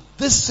with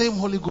this same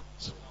Holy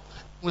Ghost,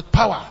 with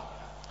power.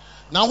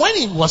 Now when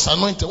he was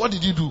anointed, what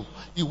did he do?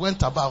 He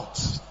went about.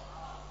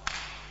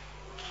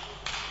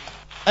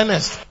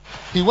 Ernest,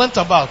 he went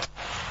about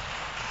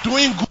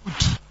doing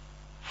good.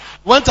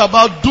 Went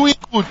about doing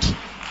good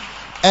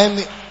and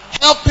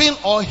helping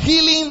or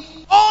healing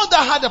all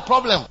that had a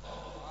problem.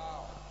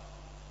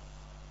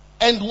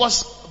 And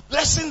was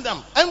blessing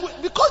them. And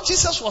because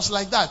Jesus was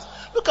like that,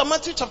 look at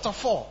Matthew chapter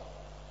 4,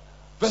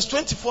 verse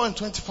 24 and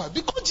 25.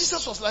 Because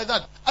Jesus was like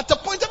that, at the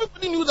point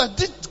everybody knew that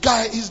this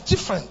guy is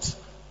different.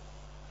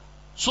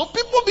 So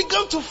people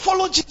began to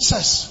follow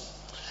Jesus.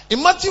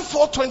 In Matthew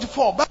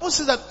 4:24, Bible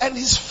says that, and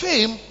his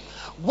fame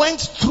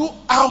went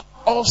throughout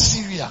all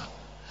Syria.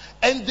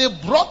 And they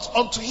brought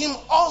unto him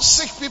all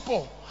sick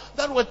people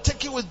that were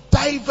taken with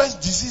diverse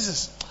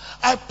diseases.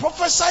 I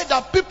prophesy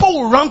that people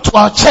will run to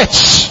our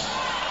church.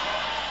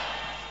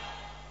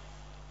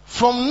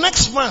 From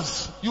next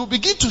month, you'll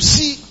begin to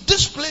see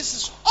this place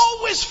is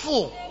always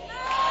full.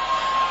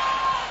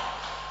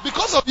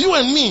 Because of you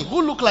and me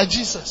who look like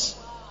Jesus.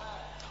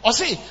 Or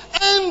say,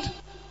 and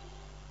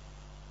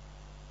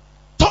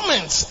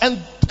torments and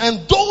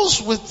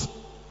those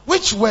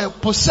which were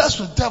possessed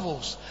with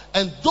devils,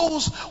 and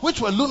those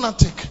which were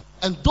lunatic,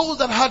 and those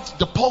that had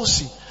the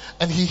palsy,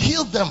 and he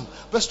healed them.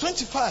 Verse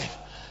 25,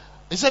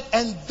 he said,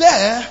 and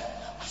there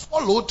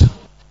followed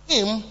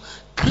him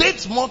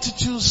great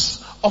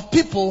multitudes of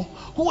people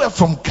who were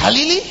from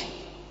Galilee,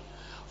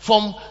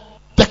 from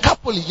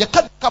Decapolis.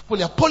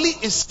 Decapolis, poly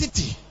is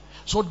city,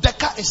 so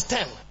Deca is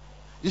 10.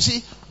 You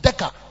see,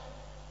 Deca.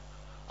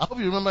 I hope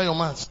you remember your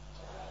maths.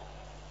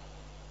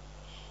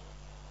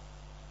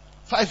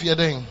 5 year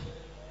thing.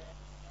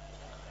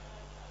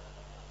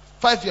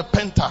 5 year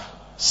penta.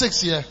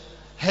 6 year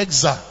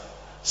hexa.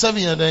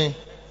 7 year thing.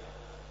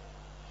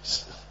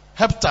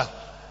 Hepta.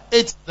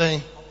 8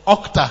 thing.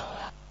 Octa.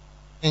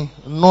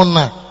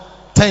 Nona.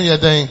 10 year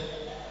thing.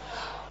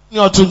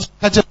 You have to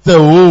catch up the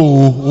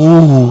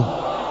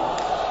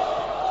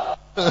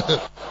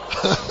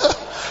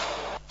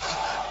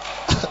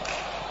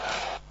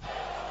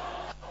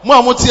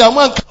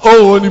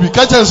Oh, ni bi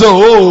catch and say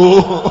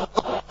oh.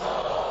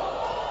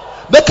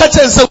 The catch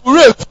and say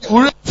ure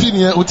fi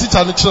ni o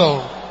teacher ni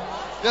chiro.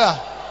 Yeah.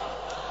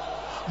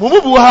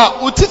 Mumubu ha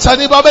o teacher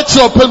ni ba be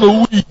chiro pe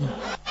no wi.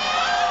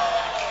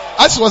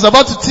 As she was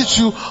about to teach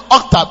you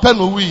octa pe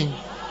no wi.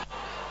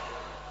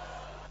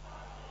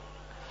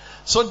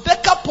 So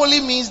Decapoly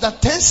means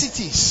that 10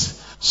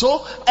 cities.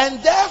 So,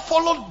 and there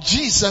followed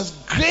Jesus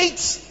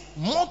great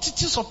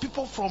multitudes of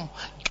people from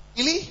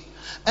Galilee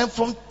and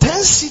from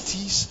 10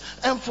 cities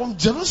and from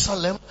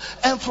Jerusalem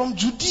and from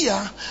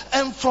Judea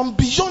and from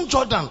beyond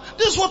Jordan.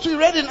 This is what we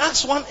read in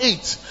Acts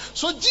 1:8.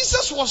 So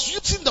Jesus was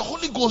using the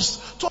Holy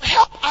Ghost to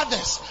help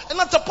others. And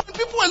at the point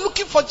people were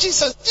looking for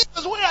Jesus.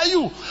 Jesus, where are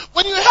you?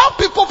 When you help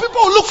people,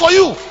 people will look for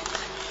you.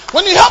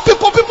 When you help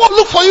people, people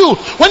look for you.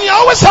 When you're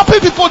always helping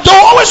people, they'll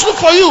always look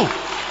for you.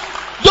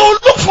 They'll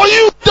look for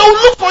you. They'll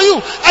look for you.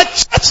 A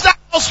church that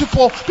helps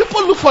people,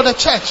 people look for the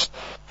church.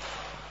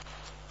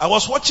 I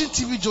was watching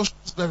TV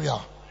Joshua's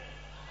burial.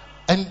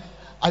 And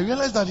I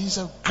realized that he's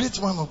a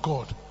great man of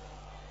God.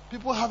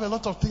 People have a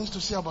lot of things to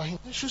say about him.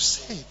 They should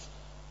say it.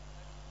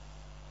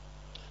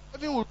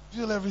 Heaven will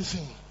reveal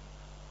everything.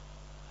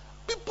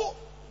 People,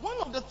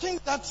 one of the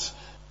things that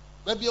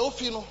maybe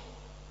Ofino,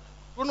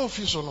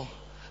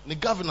 the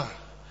governor,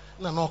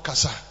 no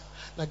Kasa,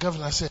 the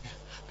governor said,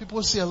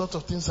 people say a lot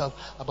of things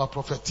about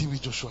Prophet TV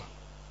Joshua.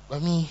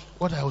 But me,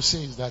 what I will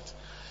say is that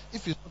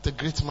if he's not a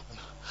great man,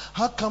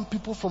 how come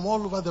people from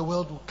all over the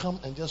world will come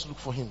and just look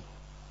for him?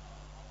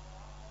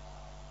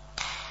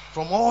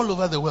 From all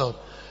over the world.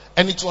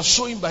 And it was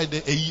showing by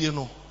the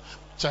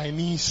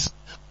Chinese,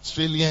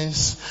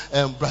 Australians,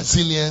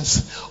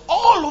 Brazilians,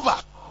 all over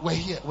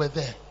were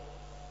there.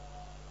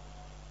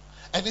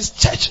 And his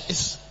church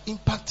is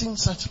impacting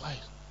such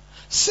lives.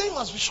 Same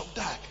as Bishop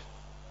Dag.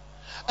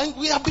 And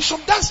we are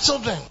Bishop Dag's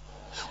children.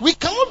 We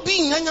cannot be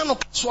in Nyanya no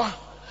Kaswa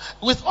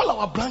with all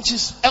our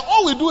branches. And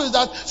all we do is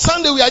that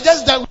Sunday we are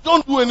just there, we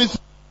don't do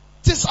anything.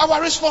 It is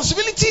our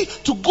responsibility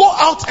to go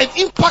out and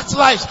impact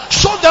lives.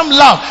 Show them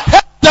love.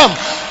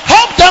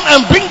 Help them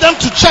and bring them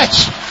to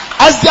church.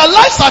 As their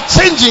lives are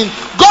changing,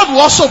 God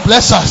will also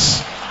bless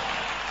us.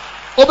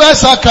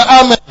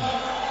 Amen.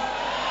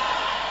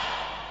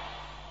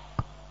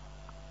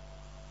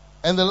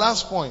 And the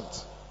last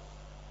point.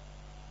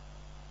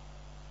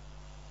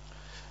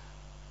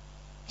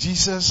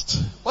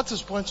 Jesus, what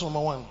is point number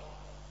 1?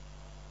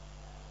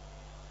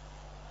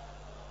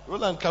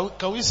 Roland,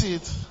 can we see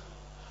it?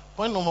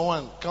 Point number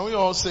 1. Can we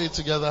all say it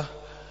together?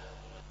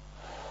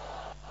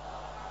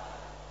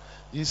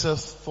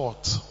 Jesus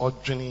thought or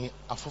journey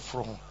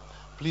afufro.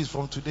 Please,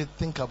 from today,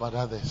 think about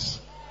others.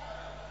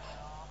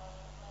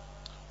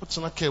 What's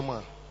not came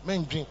on?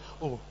 Men drink.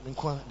 Oh,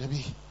 Minkwan,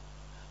 Debbie.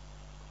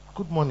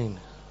 Good morning.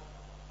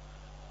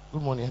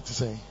 Good morning, I have to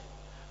say.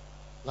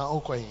 Now,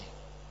 okay.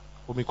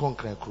 Omikon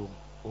crack room.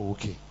 Oh,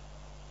 okay.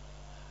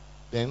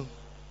 Then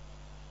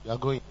you are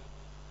going.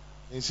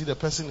 And you see the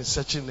person is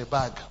searching the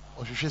bag.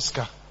 Or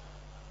Sheska.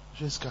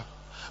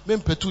 Men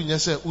petu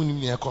nyese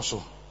unimi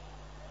ekoso.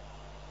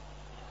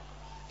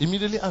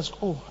 Immediately ask,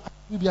 oh,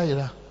 maybe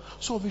I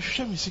so me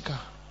share me sika.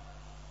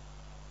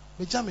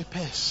 Me jam me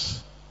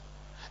purse.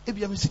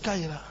 Ebi me sika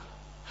yera.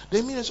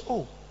 The means,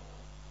 oh,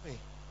 hey,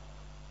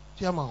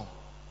 Tiamao.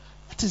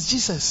 That is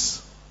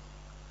Jesus.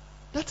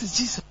 That is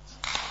Jesus.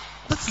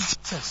 That is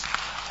Jesus.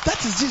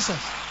 That is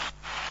Jesus.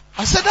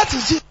 I said that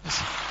is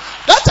Jesus.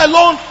 That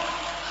alone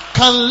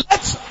can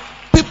let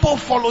people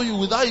follow you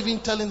without even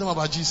telling them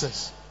about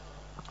Jesus.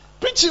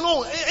 Preaching,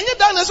 oh, and you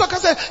done so I can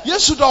say,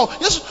 yes, you do.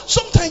 Yes,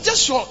 sometimes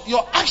just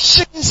your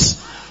actions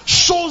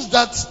shows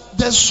that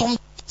there's some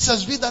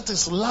Jesus that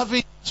is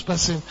loving this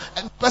person,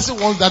 and the person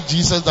wants that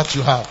Jesus that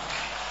you have.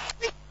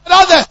 Think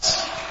about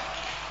others.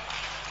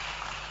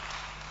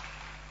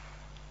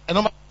 And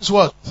number is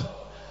what?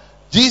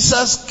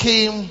 Jesus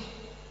came.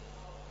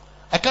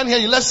 I can't hear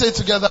you. Let's say it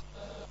together.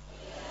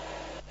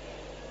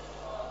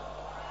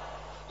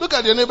 Look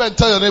at your neighbor and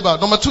tell your neighbor.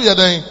 Number 2, you're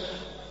doing.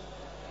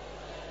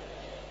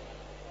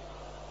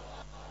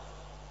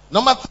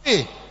 Number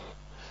 3,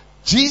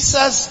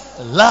 Jesus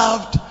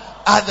loved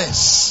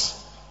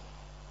others.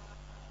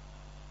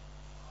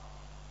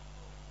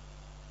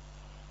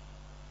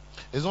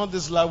 It's not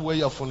this love where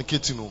you're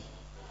fornicating. No.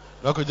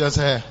 You could just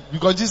say,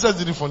 because Jesus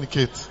didn't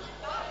fornicate.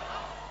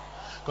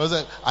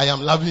 Because I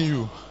am loving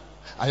you.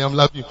 I am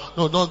loving you.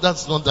 No,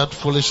 that's not that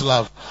foolish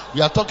love.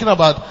 We are talking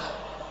about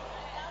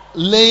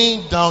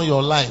laying down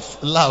your life.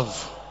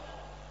 Love.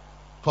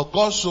 For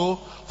God so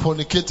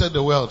fornicated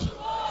the world.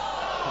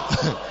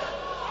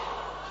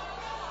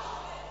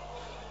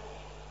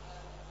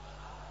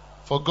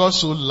 For God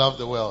so loved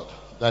the world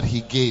that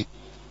He gave.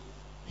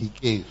 He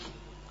gave.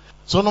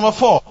 So number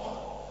 4.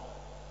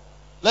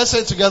 Let's say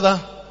it together.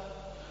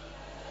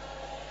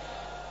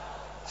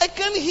 I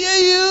can hear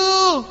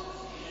you.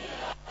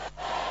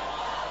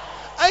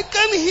 I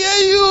can hear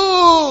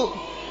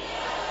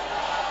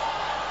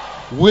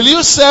you. Will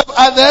you serve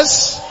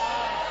others?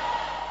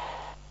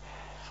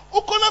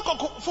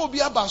 Ukona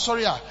phobia ba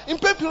sorry ah.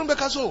 Impe piru be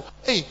kaso.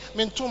 Hey,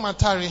 mintu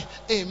matari.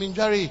 Hey,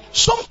 minjari.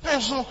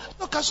 Sometimes no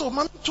kaso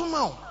man to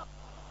now.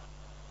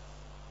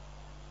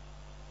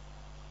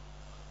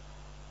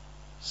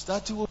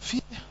 Start to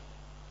fear.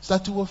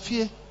 Start to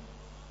fear.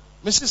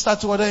 Mrs. Start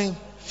to what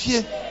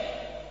fear.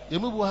 You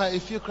move ha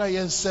if you cry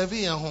and 7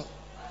 years home.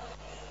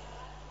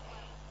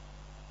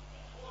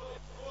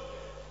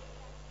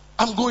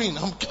 I'm going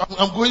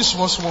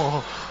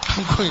small.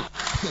 I'm going.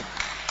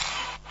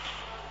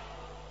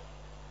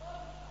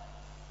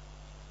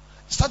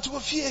 Start to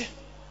fear.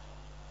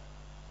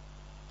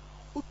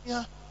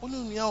 Unya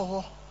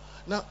ho.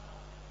 Na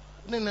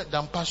nene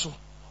dampaso.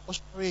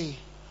 Osore.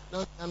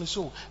 Na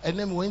so and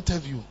then we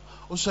interview.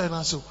 Osore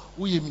na so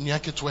we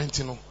niake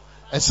 20 no.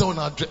 E say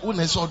una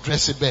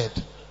dress a bed.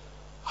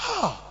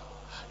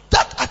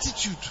 That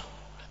attitude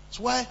is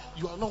why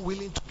you are not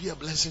willing to be a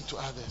blessing to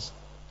others.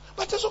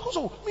 But there's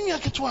also me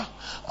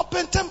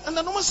open time and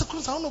the normal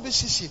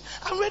circumstances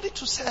I'm ready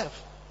to serve.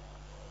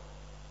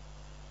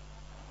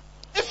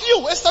 If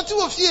you a statue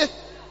of fear,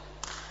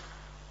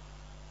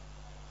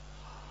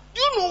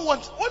 you know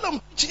what I'm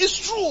preaching is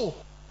true.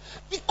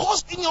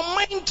 Because in your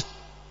mind,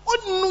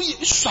 what know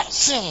you shall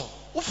sing.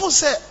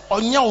 Say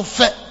on your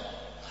fair.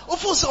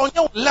 Say on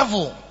your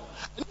level.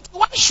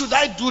 Why should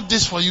I do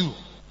this for you?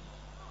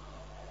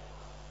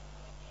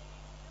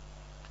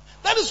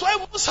 That is why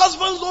most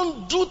husbands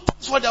don't do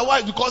things for their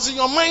wife, because in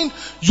your mind,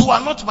 you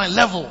are not my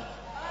level.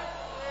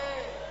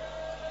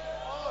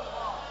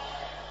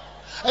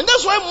 And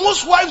that's why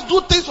most wives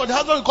do things for the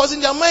husband, because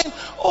in their mind,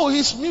 oh,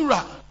 he's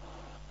Mira.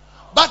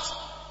 But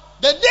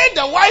the day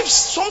the wife,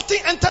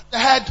 something entered the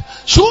head,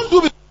 she won't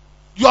do it.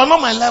 You are not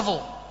my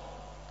level.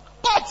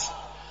 But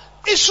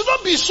it should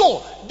not be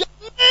so.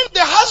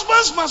 The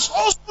husbands must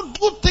also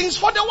do things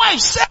for the wife.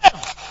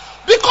 Serve.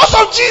 Because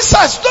of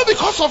Jesus. Not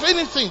because of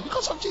anything.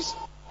 Because of Jesus.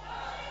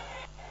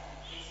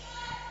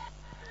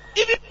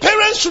 Even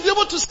parents should be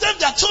able to serve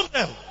their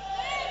children.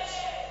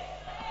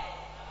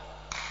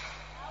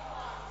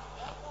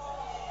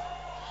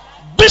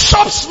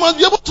 Bishops must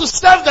be able to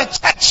serve the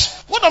church.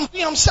 What I'm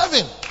doing, I'm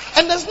serving.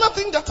 And there's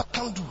nothing that I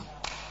can do.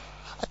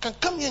 I can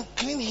come here and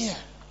clean here.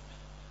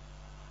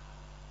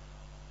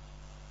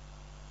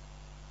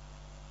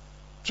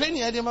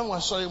 Training idea man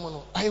was sorry,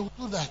 I will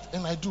do that,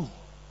 and I do.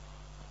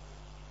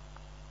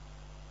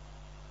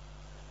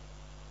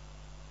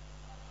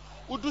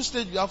 Would do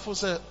stage we have for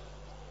say,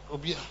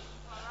 Obia.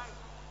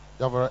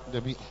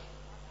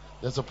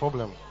 There's a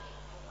problem.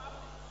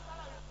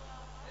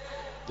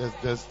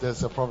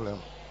 There's a problem.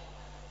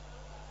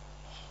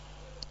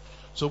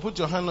 So put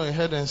your hand on your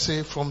head and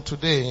say, from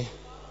today,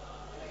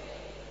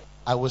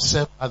 I will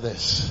serve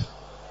others.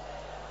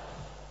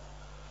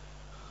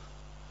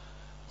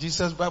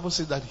 Jesus' Bible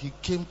says that he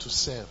came to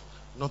serve,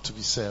 not to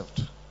be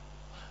served.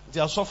 They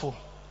are suffer.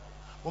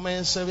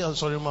 Woman serve you,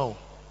 sorry, Mao.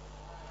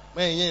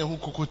 Man, you who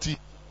kukuti.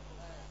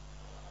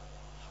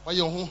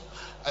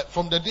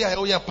 From the day I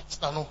owe you a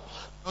pastor, no,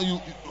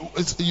 you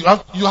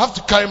have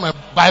to carry my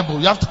Bible.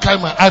 You have to carry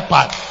my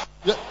iPad.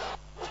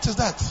 What is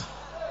that?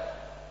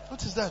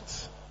 What is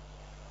that?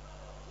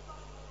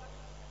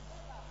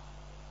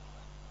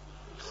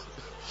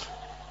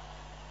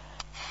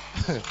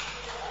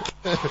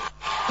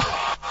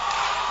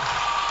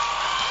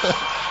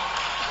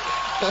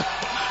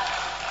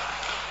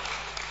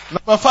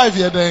 Number 5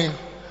 here then.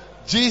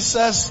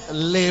 Jesus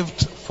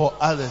lived for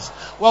others.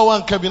 Well,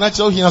 one cabinet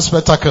here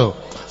spectacle.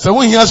 So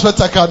we hear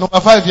spectacle. Number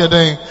 5 here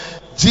then.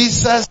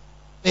 Jesus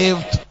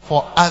lived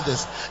for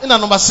others. And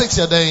number 6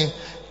 here then.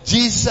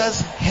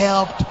 Jesus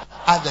helped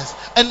others.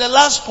 And the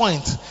last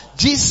point,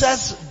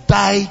 Jesus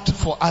died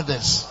for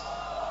others.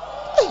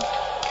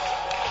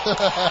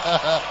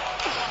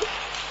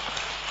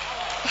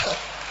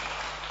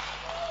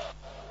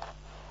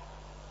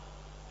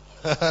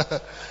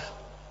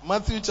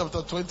 Matthew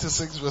chapter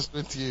 26 verse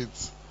 28.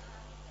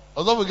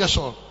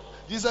 Obligation.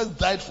 Jesus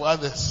died for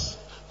others.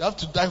 You have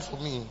to die for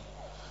me.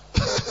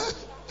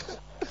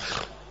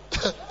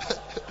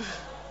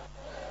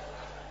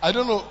 I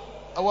don't know.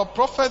 Our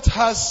prophet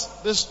has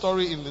this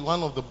story in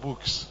one of the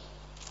books.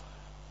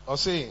 I'll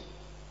say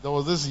there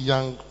was this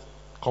young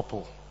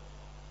couple.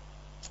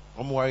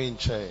 I'm wearing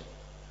chair.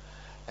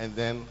 And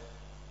then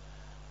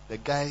the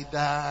guy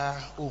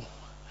died. Oh,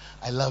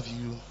 I love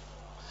you.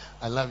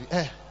 I love you.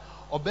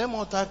 Obey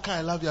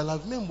I love you. I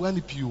love me.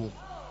 When you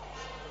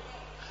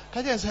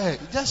can you say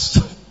just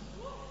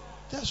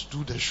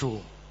do the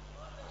show.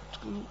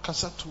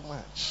 Kasa too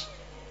much.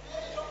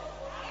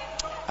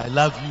 I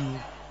love you.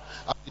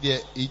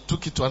 He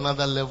took it to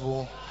another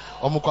level.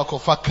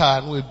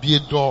 Omukwa no be a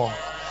door.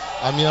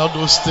 I mean all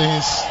those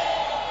things.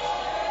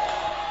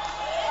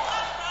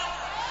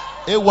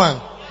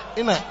 A1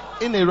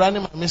 in a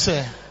running me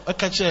say I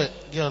catch a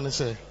girl and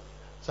say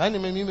so I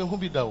me who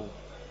be that.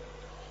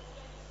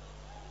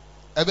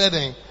 I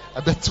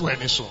bet to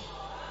any so.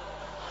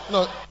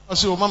 No, I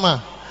say,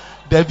 Mama,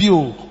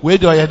 debut, where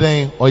do you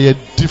then or you're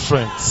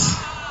different?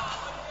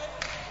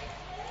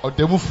 Or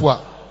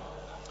demufwa.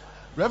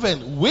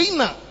 Reverend, wait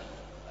now.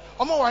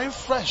 I'm already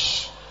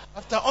fresh.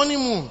 After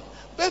honeymoon,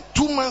 About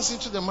 2 months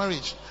into the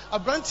marriage, a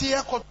brand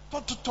here called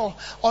Toto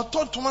or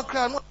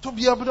Totomakra, not to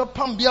be able to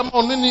pump beer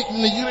on any.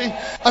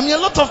 I mean, a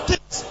lot of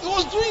things he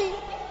was doing.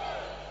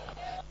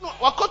 No,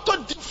 I got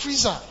to deep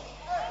freezer.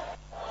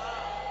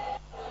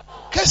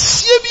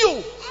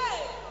 Cassie,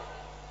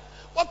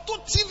 what to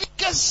TV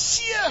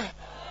Cassie?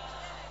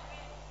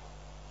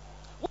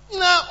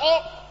 Now,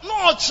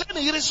 no,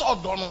 training here is all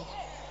done.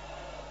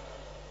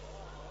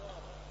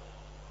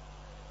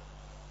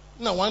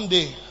 Now, one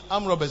day,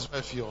 I'm Robert's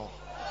wife, you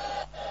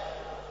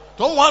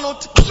don't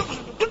want to.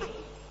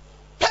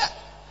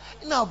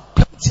 Now,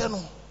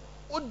 Pentiano,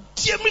 oh,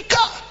 dear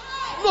Mika,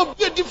 no,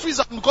 be a deep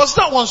freezer because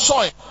that one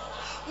saw it.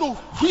 No,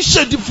 we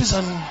share deep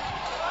freezer.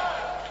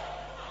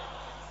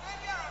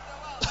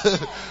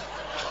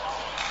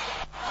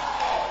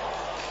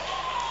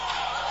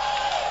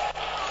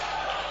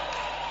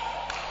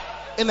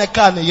 In a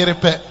car, you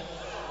repair.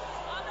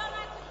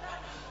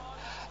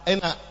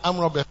 And I'm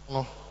Robert,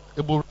 no,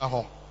 a bull.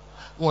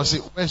 I say,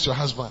 where's your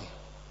husband?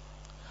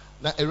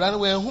 Now, a ran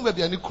away, who may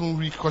be any crew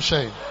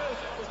ricochet.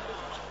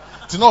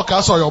 To know,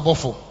 castle your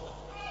buffalo.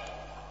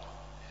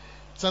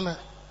 Sana,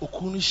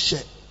 Okuni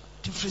shed,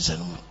 difference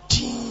and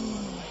team.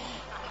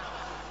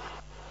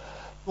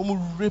 No more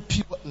rape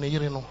you,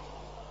 Nairino.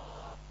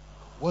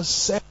 Was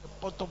said,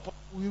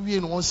 we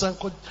in one son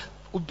called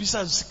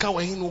Obisa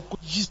Zikawa, who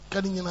could use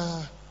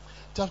Kadina.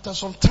 After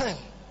some time,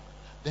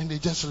 then they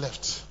just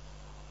left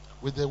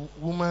with the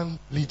woman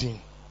bleeding.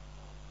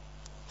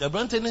 The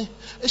Brantene,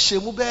 a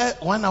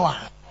shemube 1 hour.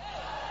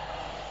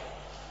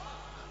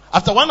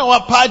 After 1 hour,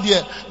 party,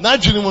 now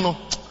Junimono,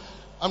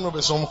 I'm not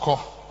a some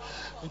call.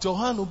 Until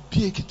one no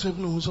pay,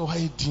 no so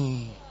high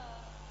dean.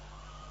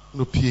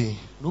 No pay,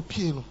 no.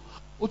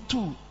 O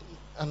two,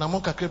 and I'm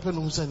a crepe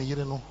no san here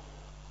no.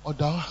 Or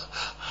da.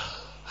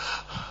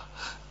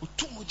 O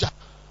two muja.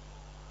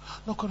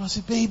 No can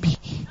say baby.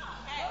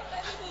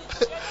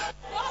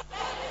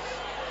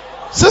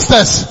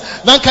 Sisters,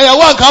 then can you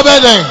walk out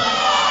there?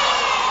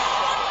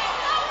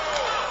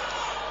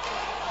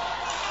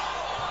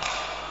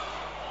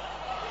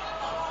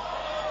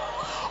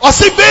 Or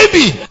say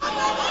baby,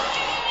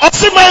 or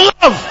say my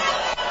love,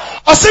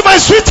 or say my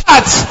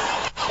sweetheart,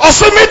 or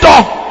say me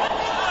dog.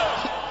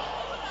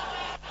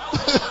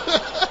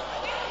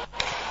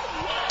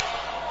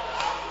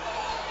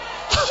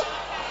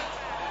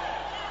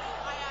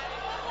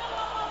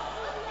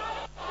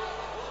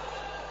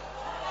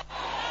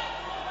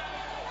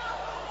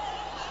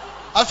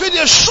 I feel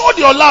you showed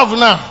your love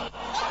now.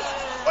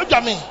 What do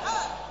you mean?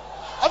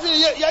 I feel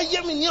you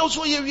hear me near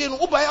so you know,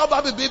 oh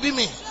baby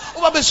me,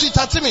 oh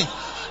sweetheart me.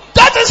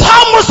 That is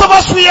how most of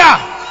us we are.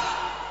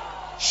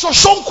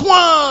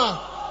 Shoshonkwa.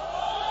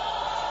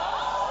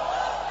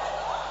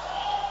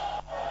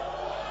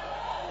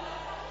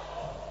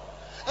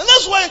 And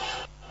that's why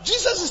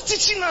Jesus is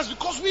teaching us,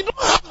 because we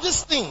don't have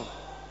this thing.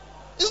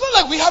 It's not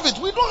like we have it.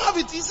 We don't have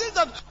it. He says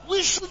that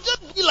we should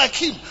just be like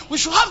him. We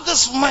should have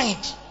this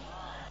mind.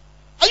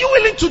 Are you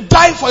willing to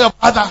die for your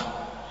brother?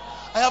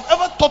 I have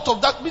ever thought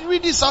of that.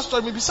 Read this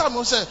story. Maybe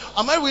someone said,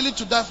 am I willing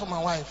to die for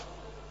my wife?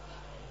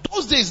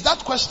 Those days, that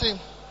question,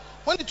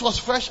 when it was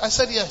fresh, I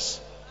said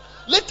yes.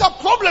 Later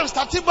problems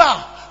started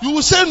by, you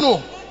will say no.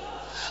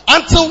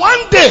 Until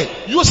one day,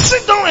 you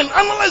sit down and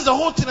analyze the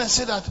whole thing and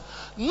say that,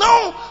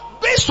 now,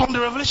 based on the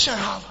revelation I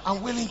have,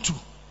 I'm willing to.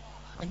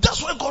 And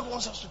that's where God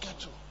wants us to get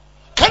to.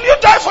 Can you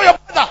die for your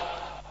brother?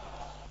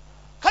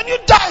 Can you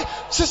die?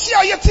 Sisi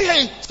ayeti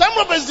hey, Stam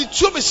Roberts the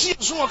tube see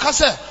so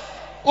kase.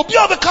 Obi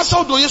obe kase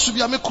odo Yesu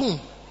bia mekum.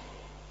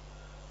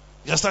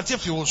 Ya start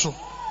if you also.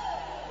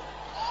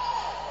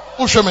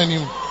 O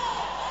hwemanim.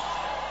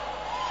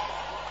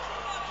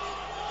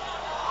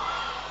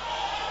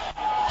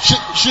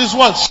 She's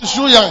what? She's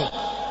too young.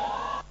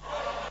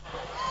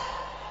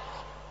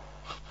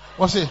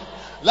 What's it?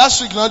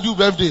 Last week now do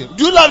birthday.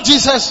 Do you love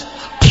Jesus?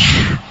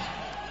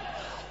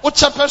 O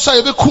chapel say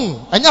you be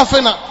kum. Anya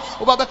fe na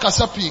oba be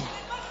kasa pi.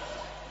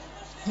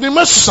 Do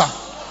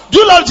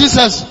you love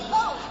Jesus?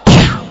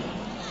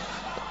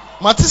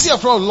 Matisia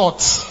from Lot.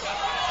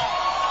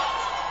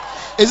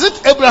 Is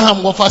it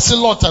Abraham or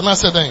Fasil Lot? And I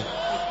said,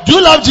 do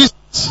you love Jesus?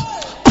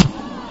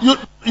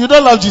 You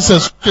don't love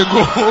Jesus. Okay,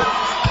 go.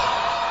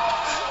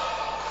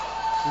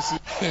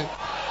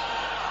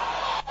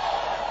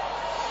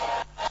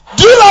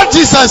 Do you love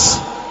Jesus?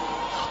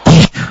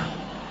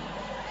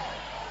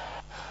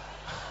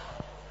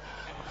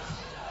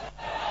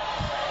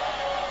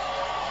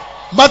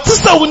 But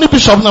sister Winnie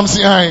Bishop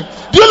Namsi High.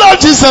 Do you love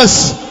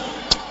Jesus?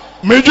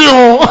 Me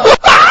do.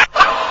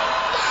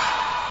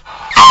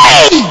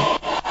 Hey!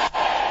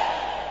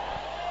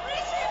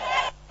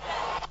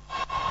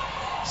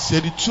 Say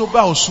the tuba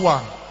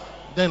oswa.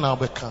 Then I'll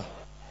be calm.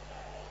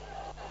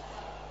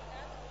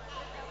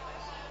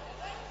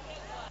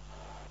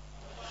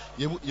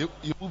 You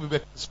will be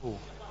back to school.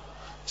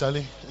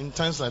 Charlie, in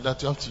times like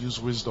that you have to use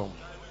wisdom.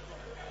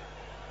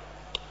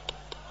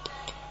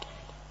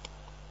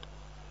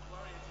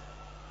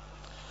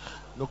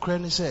 No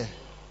cranny say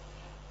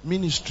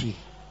ministry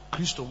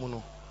Christo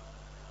mono.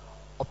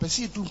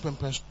 Opesi do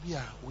pempens we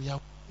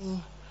are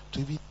willing to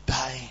even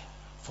die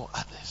for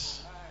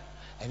others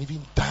and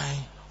even die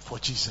for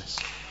Jesus.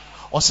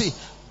 Or say,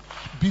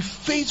 be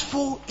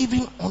faithful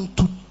even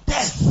unto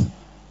death.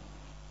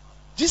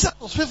 Jesus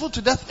was faithful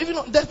to death, even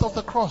on death of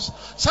the cross.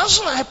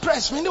 Samson I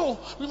press, we know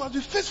we must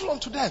be faithful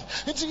unto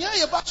death. Until yeah,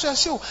 you back to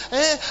yourself.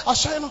 I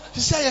saw you.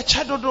 He said, "I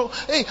chadodo.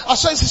 Hey, I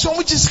saw you. So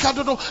much is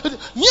kadodo."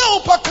 Yeah,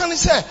 Opa can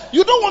say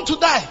you don't want to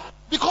die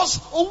because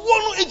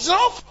one it's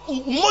enough.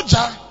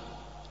 Umoja.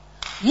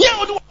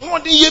 Yeah, we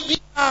want to be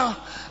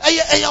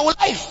your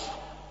life.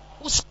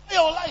 We spare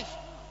your life.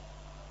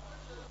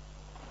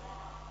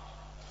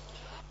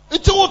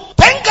 It will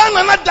thank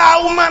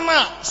another woman.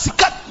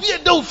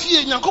 You don't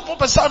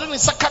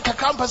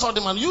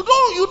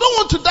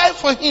want to die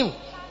for him.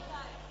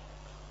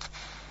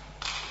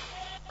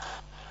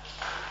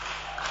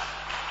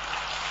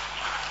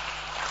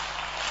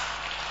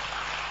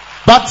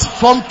 But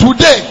from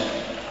today,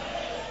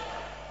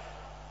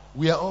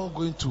 we are all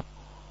going to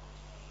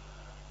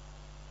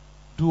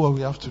do what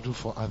we have to do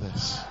for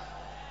others.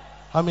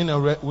 How many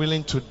are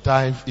willing to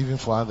die even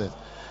for others?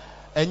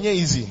 And yeah,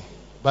 easy.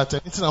 But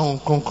it's not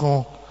Hong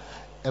Kong,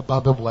 a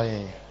Bible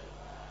boy.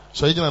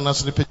 So you can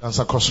answer the page and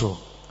say,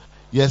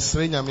 yes,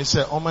 Renya, me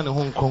say, Oman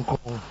Hong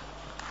Kong,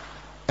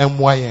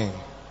 MYN.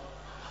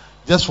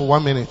 Just for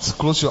 1 minute,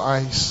 close your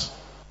eyes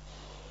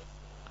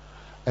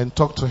and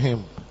talk to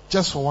him.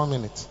 Just for 1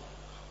 minute.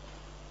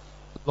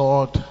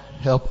 Lord,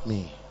 help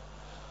me.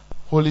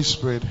 Holy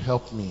Spirit,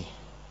 help me.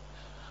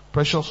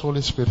 Precious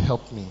Holy Spirit,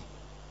 help me.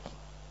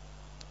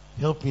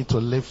 Help me to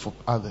live for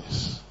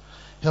others.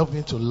 Help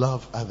me to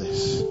love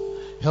others.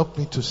 Help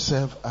me to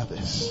serve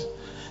others.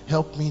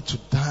 Help me to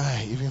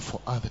die even for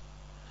others.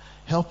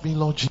 Help me,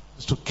 Lord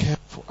Jesus, to care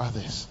for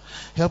others.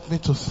 Help me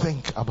to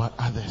think about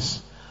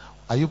others.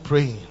 Are you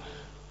praying?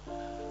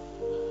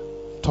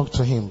 Talk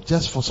to him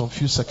just for some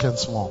few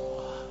seconds more.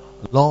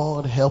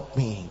 Lord, help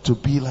me to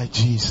be like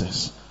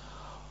Jesus.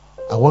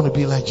 I want to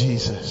be like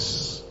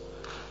Jesus.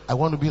 I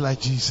want to be like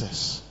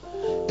Jesus.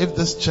 If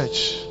this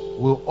church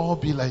will all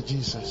be like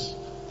Jesus,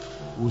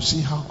 we'll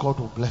see how God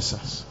will bless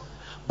us.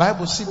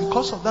 Bible see,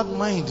 because of that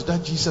mind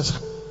that Jesus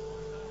had,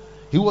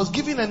 he was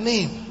given a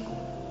name,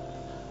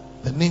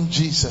 the name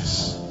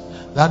Jesus.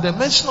 That the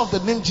mention of the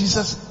name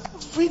Jesus,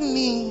 every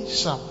knee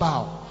shall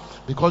bow,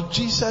 because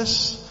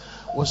Jesus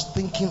was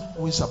thinking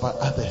always about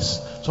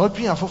others. So what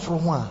we have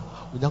from one,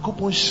 we don't go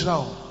on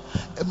shroud.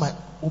 My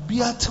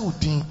obia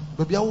tilting,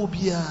 baby,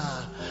 obia.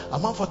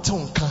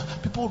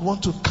 People would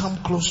want to come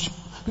close to you.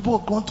 People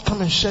would want to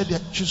come and share their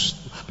issues.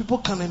 People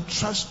can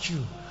entrust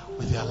you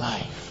with their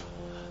life.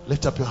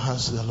 Lift up your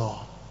hands to the Lord.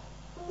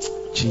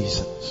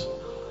 Jesus.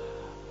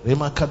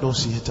 Rema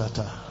kadosi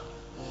etata.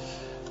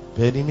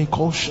 Benimi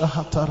kosha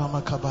hatara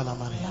makabala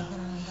maria.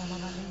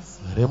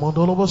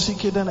 Remondolo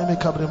bosike dene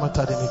mekabre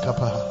matade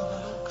mekapa.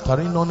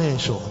 Tarino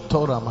nesho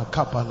tora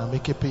makapa na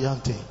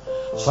mekepiante.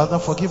 Father,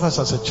 forgive us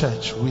as a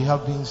church. We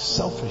have been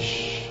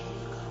selfish.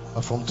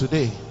 But from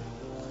today,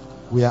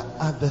 we are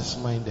others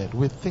minded.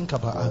 We think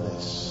about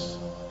others.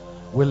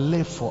 We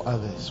live for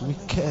others. We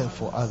care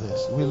for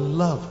others. We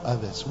love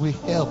others. We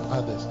help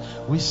others.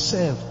 We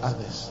serve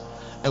others.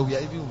 And we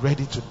are even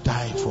ready to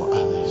die for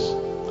others.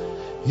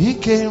 He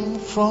came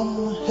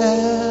from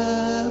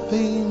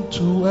heaven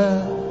to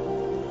earth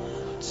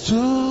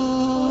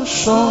to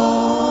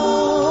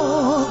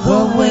show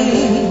the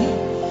way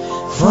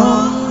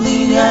from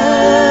the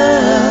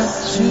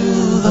earth to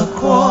the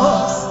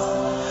cross.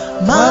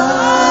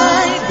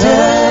 My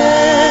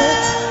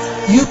debt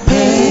you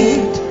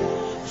paid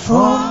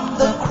from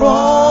the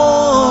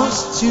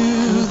cross to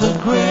the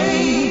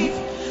grave,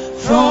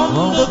 from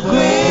the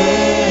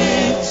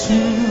grave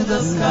to the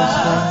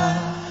sky.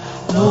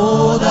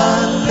 Lord,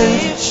 I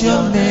lift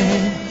your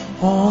name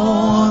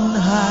on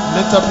high.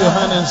 Lift up your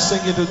hand and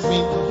sing it with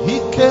me. He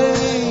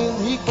came.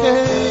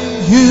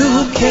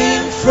 You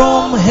came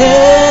from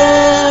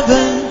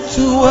heaven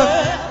to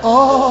earth,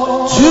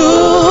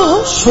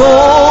 to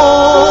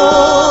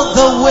show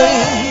the way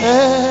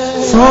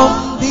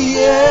from the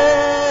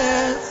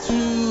earth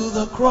to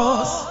the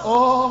cross.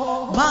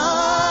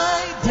 My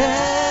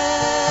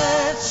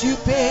debts you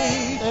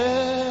paid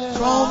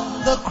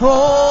from the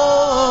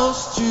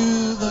cross to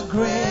the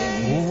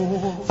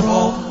grave,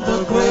 from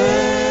the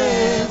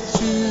grave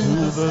to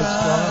the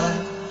sky.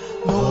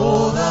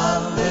 Lord, I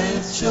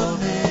lift your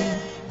name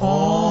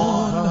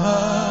on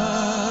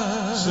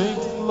high. Sing,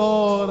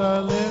 Lord, I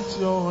lift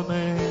your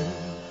name.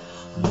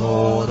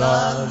 Lord,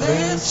 I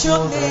lift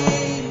your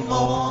name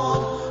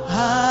on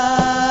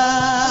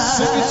high.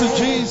 Sing it to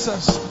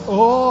Jesus.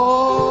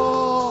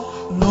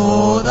 Oh,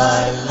 Lord,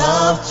 I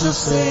love to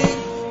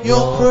sing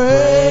your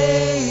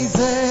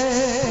praises.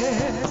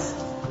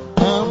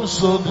 I'm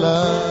so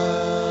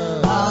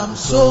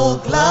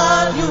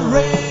glad you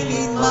reign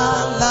in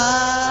my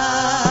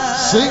life.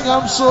 Sing,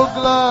 I'm so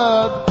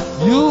glad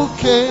you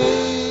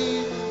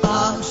came.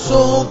 I'm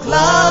so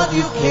glad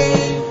you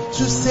came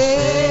to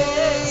save.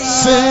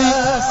 Sing,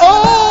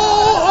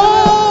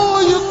 oh,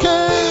 you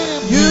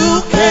came.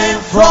 You came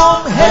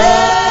from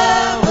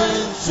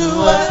heaven to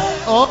earth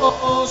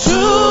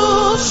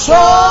to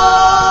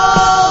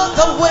show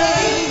the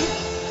way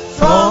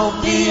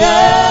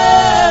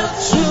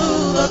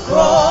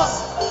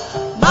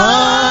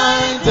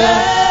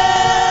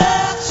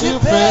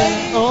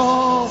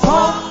Oh,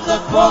 from the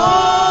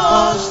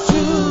cross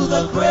to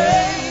the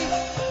grave,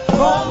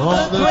 from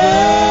the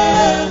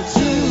grave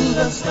to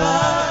the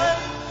sky.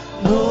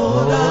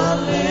 Lord, I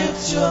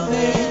lift your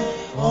name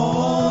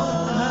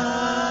on high.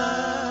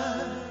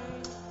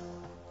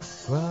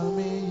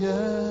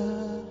 Familia,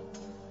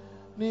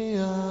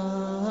 Nia,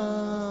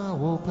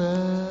 Wope.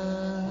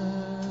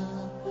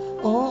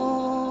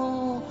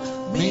 Oh,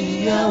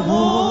 Mia,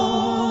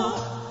 Wo,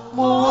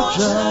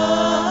 Moja,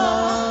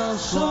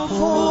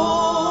 Sofo.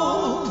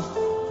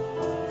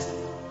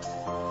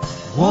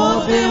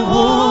 Wode,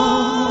 Wo,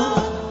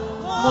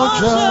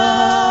 Moja,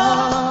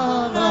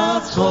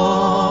 Nato.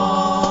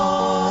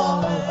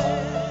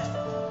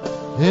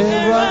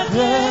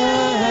 Erake,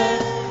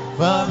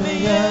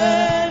 Familia.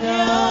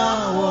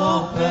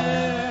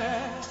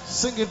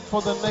 Sing it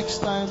for the next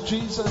time,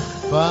 Jesus.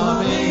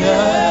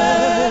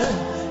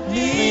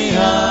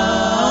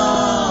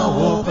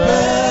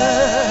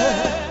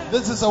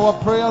 This is our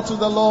prayer to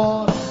the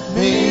Lord.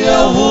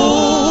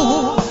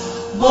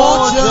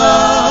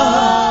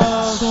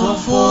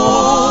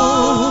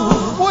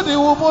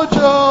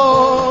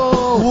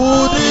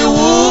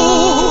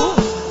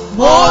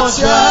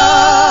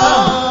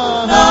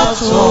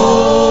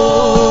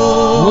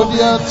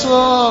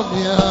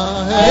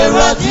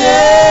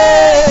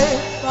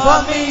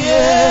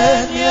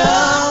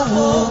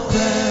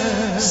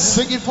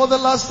 Sing it for the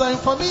last time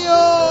for me.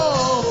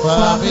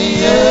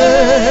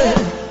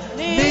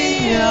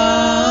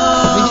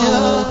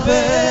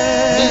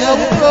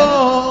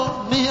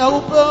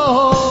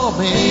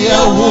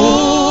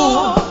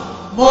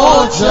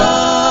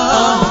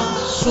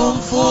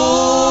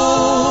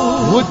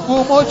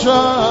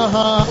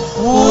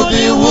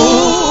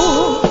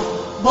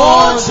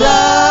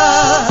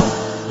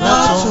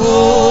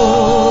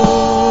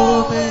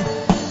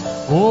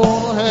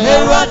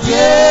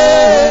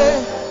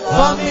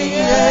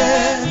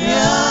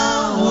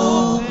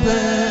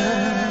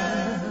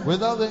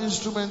 Without the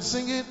instrument,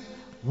 sing it.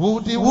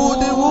 Woody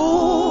woody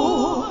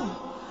woo,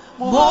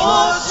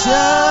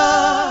 moja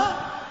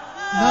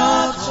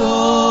natomi,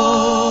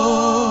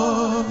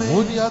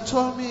 woody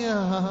atomia,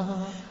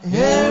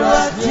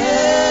 erake,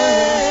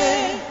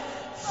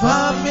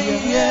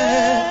 familia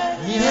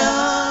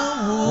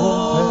nyawope,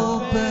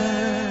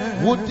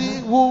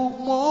 woody woo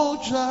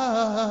moja,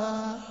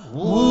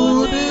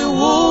 woody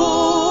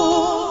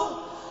woo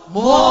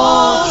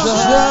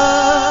moja,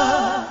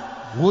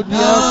 woody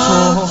atomia.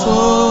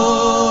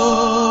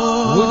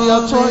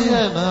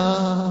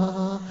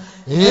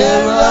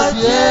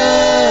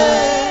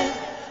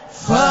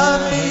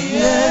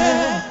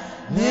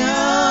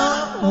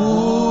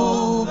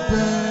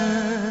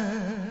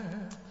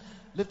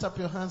 Lift up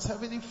your hands.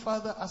 Heavenly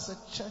Father, as a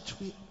church,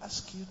 we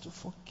ask you to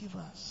forgive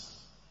us.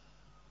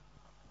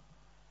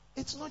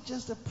 It's not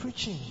just the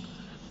preaching.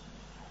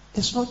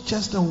 It's not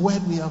just the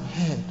word we have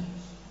heard.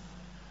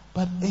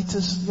 But it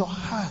is your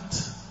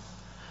heart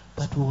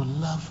that will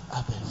love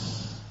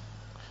others,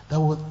 that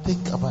will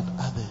think about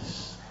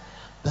others,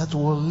 that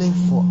will live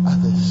for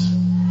others,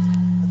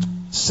 that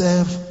will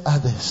serve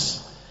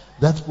others,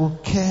 that will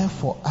care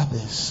for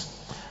others,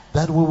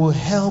 that we will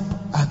help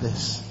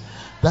others,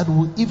 that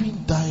will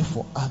even die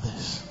for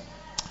others.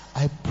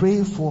 I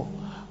pray for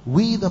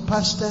we the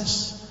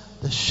pastors,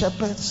 the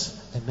shepherds,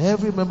 and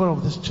every member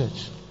of this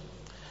church.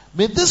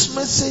 May this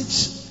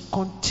message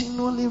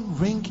continually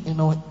ring in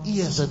our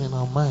ears and in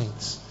our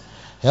minds.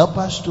 Help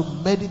us to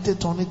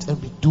meditate on it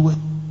and be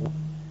doing.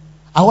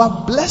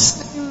 Our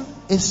blessing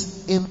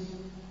is in.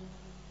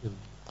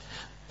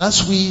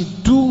 As we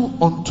do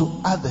unto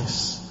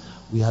others,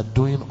 we are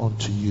doing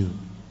unto you.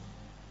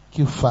 Thank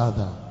you,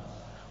 Father,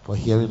 for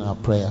hearing our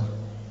prayer.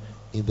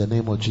 In the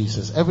name of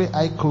Jesus. Every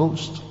eye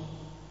closed,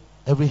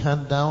 every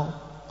hand down.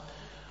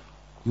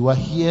 You are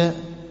here.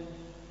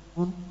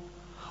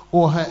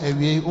 Oh, hi,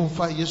 away.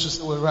 Umfa Jesus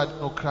will ride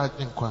no crowd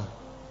in kwa.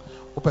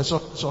 Open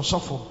so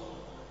suffer.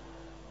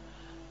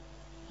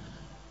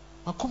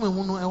 Makume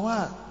muno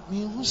ewa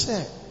mi hu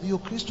se mi yo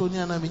Kristoni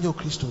ana mi yo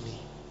Kristoni.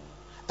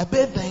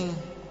 Ebe dan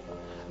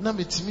na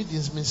metimi di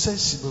me se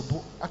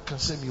sibebo aka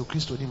se mi yo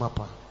Kristoni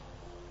mapa.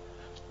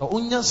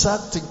 Onya sa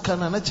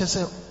tinkana na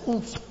chese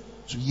umfa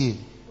to ye.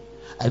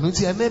 I know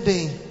ti ene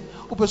den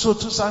open so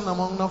to sa na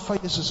mo na fa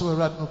Jesus will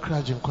ride no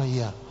crowd in kwa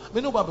here.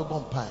 Me no ba be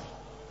bompai.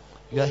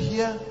 You are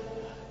here.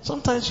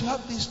 Sometimes you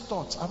have these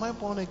thoughts. Am I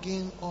born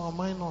again or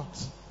am I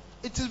not?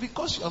 It is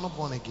because you are not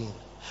born again.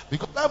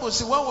 Because the Bible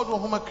says, "One word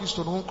of Homer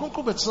Christo, no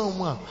one bet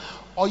someone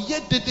or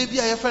yet the day be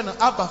a friend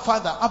Abba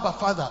Father,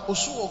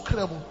 Osu or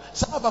Krebo,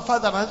 say Abba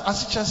Father,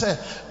 as it say,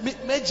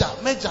 Major,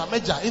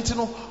 into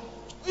no,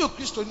 you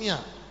Christonia,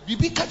 you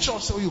be catch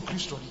yourself, you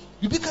Christo,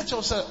 you be catch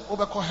yourself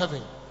over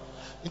heaven.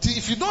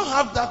 If you don't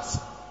have that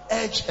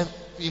edge and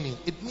feeling,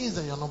 it means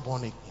that you are not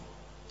born again.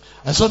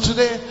 And so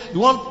today, you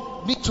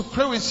want me to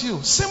pray with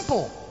you.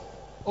 Simple.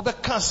 Obe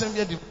can't send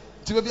me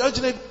to be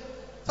originate.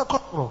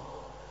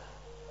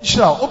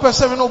 Shall open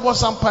 7 over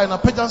some pine, a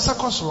pedan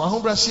sacosro, a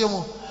humbra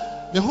siemo.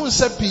 The who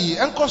said P,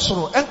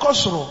 encosro,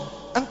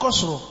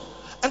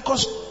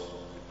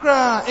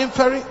 cra,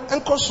 inferry,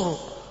 encosro.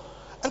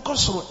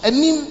 enkosoro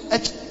enim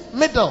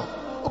middle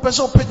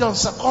opeso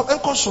pagans sa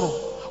enkosoro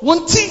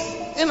wonti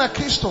ina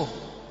Kristo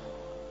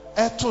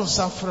eto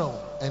nsafrel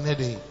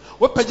enede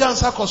we pagans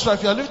sa kosoro.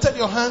 If you have lifted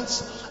your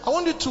hands, I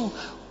want you to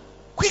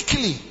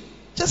quickly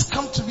just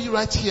come to me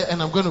right here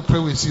and I'm going to pray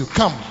with you.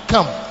 Come.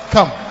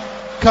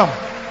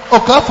 Oh,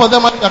 clap for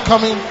them as they're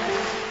coming.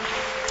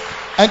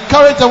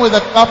 Encourage them with a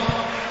clap.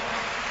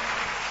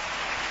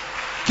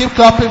 Keep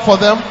clapping for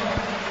them.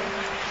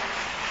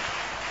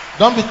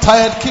 Don't be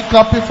tired. Keep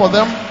clapping for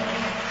them.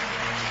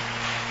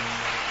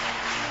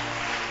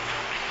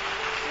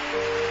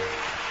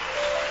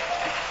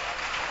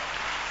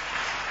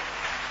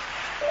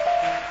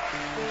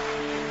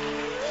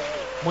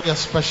 More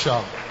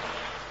special.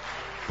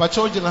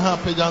 Pacho jina ha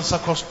peja nsa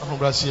kosto ho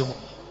brasie mu.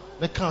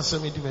 Ne kan se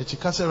me di mechi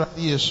ka se Awurade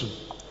Yesu.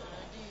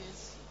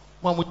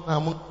 Mo amu na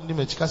mu di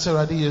mechi ka se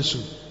Awurade Yesu.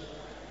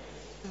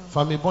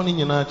 Fa me boni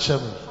nyina ache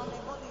me.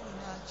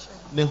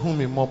 Ne hu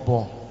me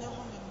mobo.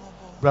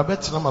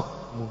 Brabet na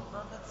makumu.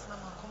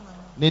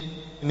 Ne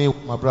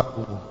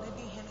mabrabo mu.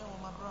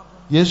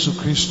 Yesu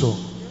Kristo.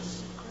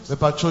 Me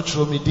pacho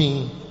chro me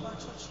din.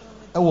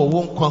 E wo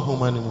wo nkwa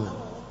homa ne mu.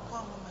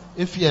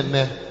 Efi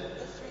ene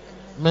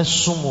me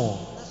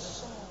sumo.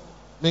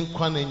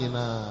 Menkwa na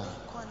nyina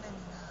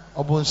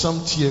obonsam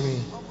tie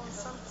mi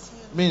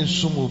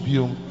mensum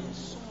obiom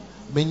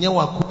menye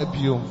wako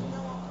abiom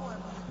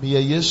me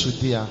ye Yesu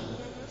dia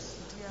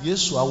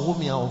Yesu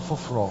awomi a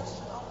ofoforo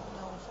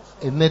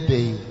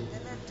enedey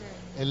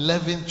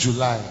 11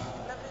 July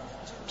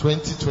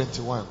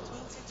 2021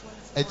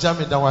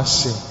 ejame da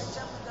wase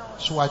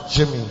so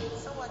ageme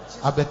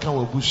abeka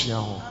wabusua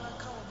ho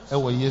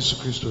ewo Yesu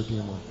Kristo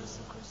din mo.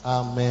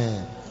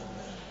 Amen.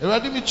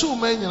 Eradi mi tu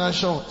man nyina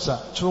show sa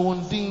chiro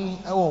won din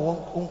ewo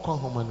won kwa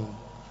homa no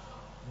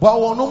ba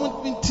won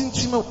no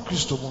tintima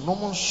Kristo mo no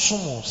mo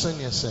somo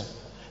sene se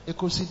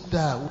ekosi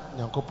da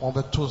Nyankopon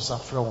beto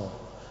safre won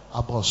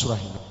aba osoro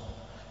ahime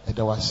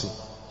eda wase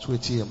so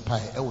eti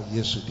empire ewo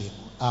Yesu din.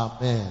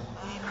 Amen.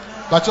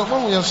 But your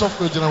mom will soft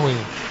gina we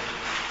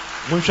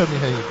won hwa mi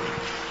hayi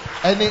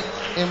any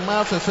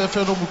emma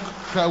fefefe no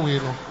kra we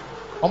no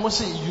almost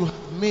say you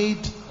have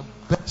made a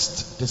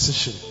best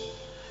decision.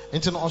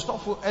 Into no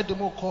stop at the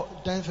more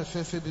dine for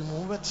fair be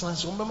more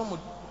trans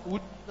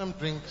would them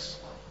drinks.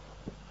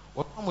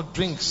 What mama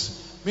drinks?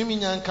 Mimi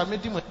nyan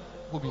kamedi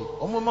will be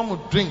mama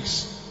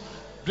drinks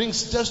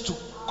just to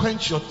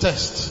quench your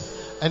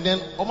thirst. And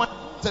then my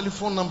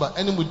telephone number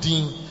any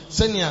mudin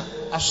senia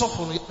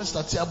asofo no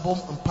start a bomb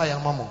empire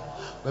mama.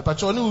 But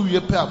patroni we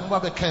pay mama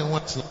be kind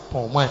want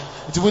pon why.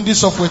 It when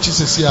this software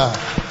Jesus here.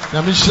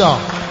 Na Michelle.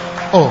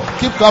 Oh,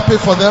 keep clapping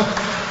for them.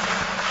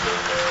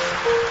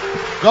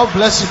 God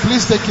bless you.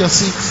 Please take your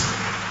seats.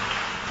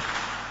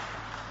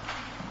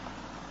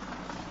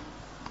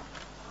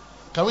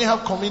 Can we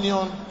have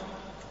communion?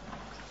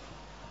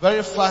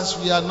 Very fast.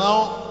 We are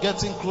now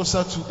getting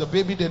closer to the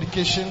baby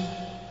dedication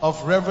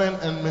of Reverend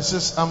and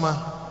Mrs. Amma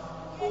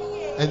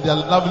and their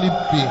lovely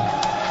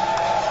baby.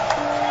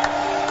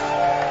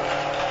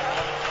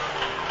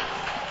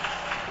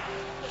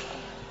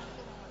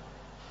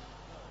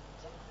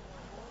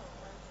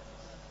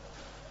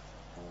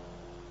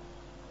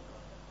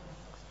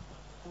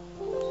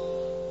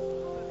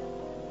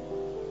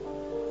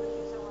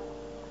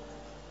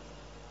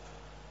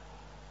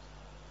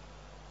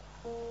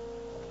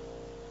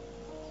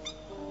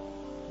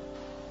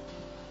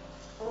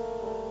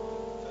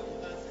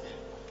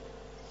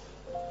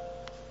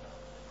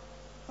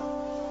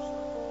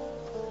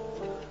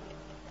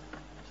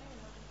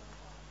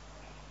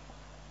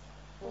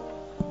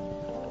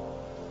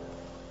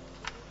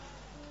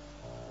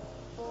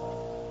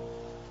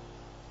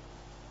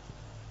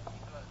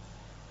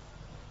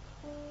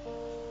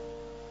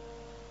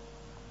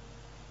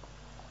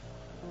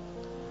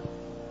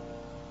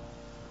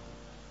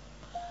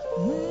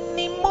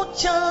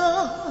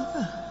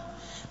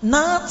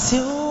 Not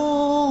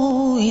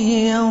to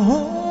you,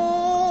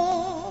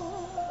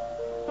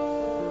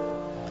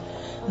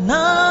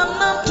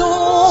 na to.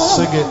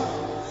 Sing it.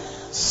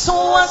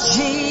 So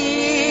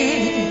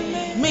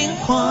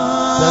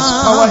there's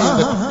power in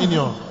the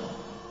communion.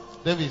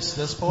 Davis,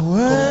 there's power.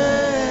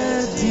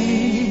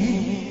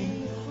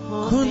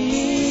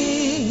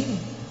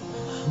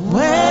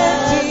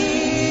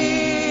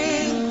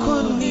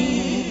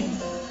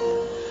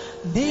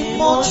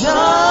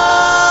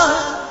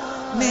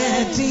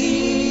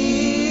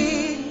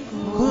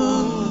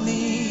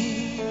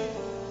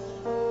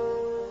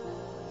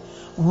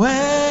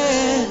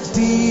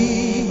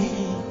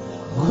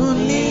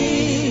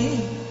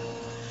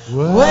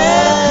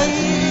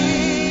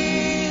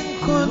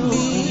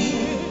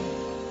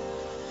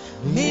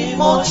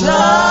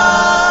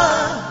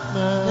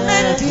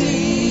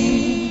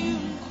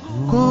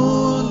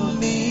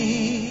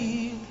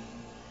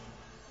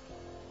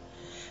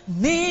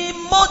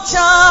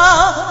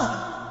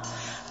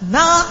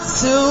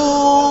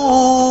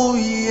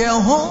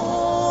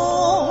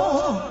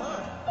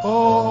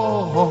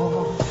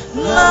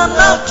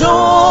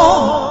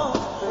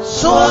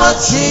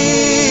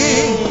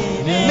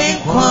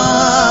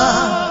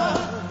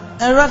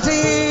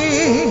 Erati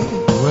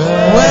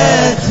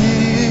Wedi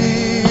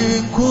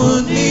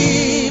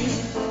Kunim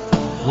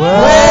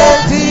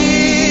Wedi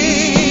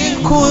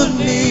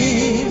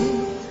Kunim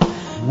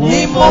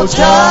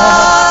Nimocha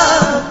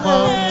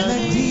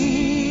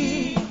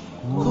Wedi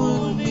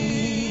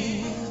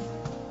Kunim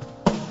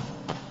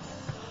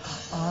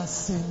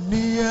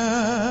Asinia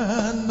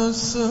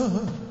Noso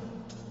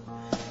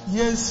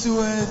Yesu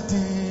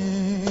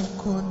Wedi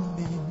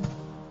Kunim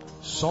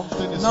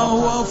Something is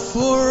now happening.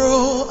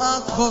 furu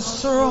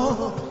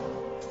akosro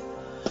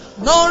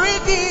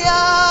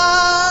noridia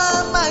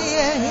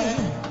maye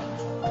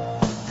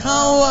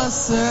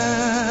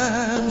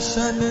kawasem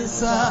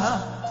shanisa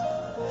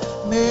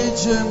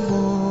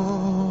nejemu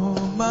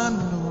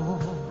manu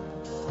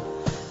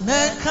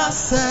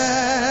nekase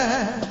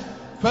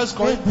 1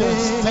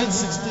 Corinthians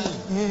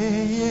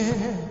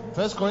 10:16.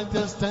 1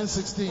 Corinthians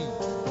 10:16.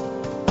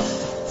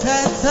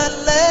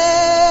 Tetelesta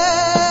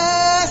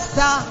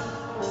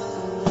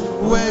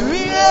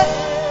werie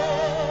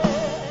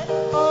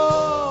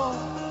oh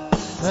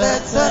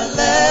Tetelesta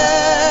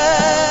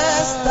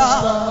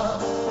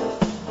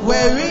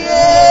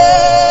werie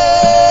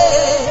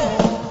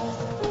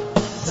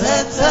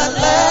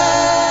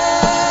Tetelesta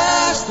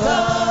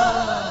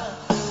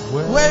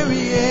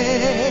werie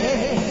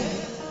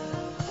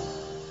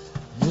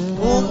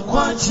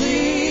Unkwaji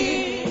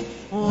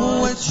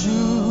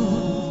uweju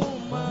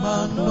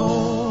mano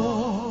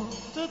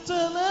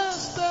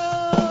Tetelesta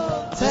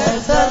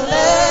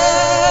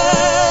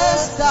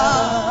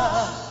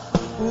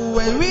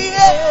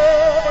werie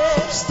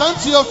Stand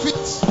to your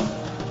feet.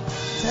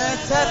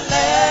 Tetelesta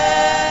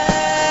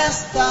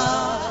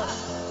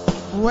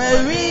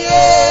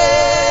werie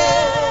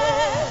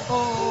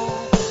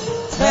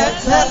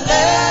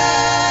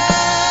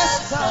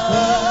Tetelesta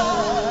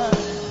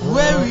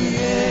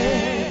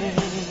werie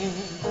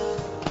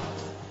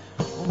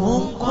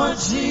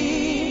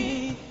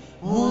Unkwaji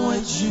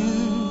uweju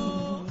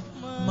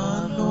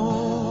mano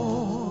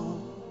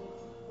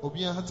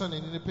Obia hata na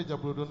ni page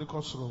abrodo ni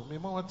kosoro. Me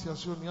ma wati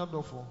asio ni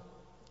adofo.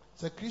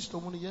 Se Kristo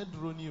mu ni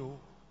yedro ni o.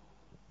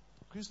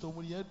 Kristo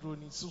mu ni yedro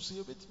ni so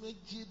ye betime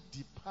gie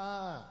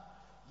dipa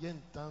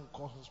yentan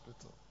ko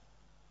hospital.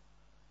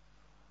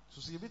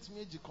 So ye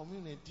betime gie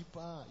communion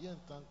dipa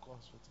yentan ko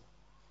hospital.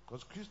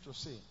 Because Kristo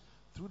say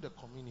through the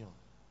communion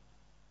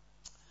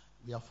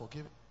we are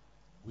forgiven,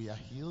 we are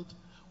healed,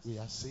 we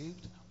are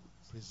saved,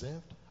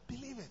 preserved.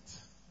 Believe it.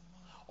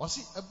 Or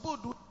see a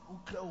bodu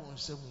ukra won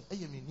semu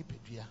eyemi ni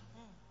pedua.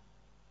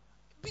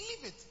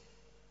 Believe it.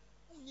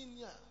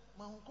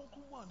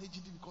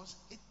 Because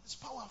it's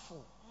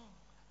powerful.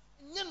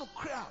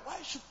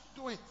 Why should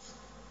you do it?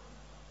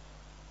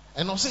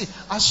 And I'll say,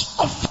 as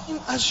often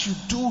as you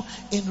do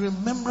in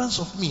remembrance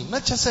of me.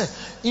 Not just say,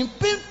 in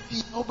pain,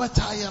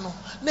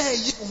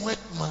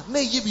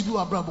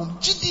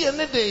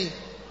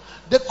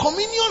 the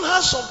communion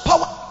has some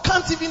power,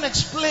 can't even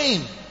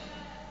explain.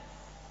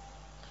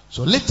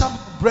 So lift up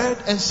bread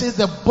and say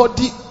the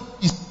body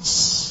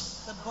is.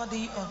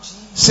 body of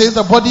Jesus. Say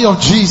the body of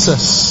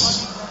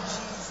Jesus.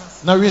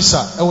 Now, yes,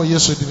 sir.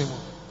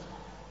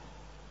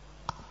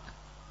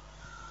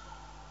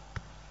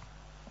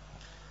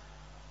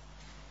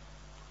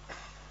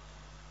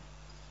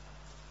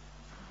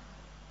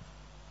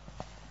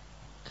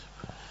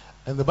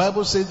 And the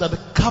Bible says that the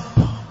cup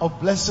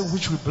of blessing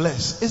which we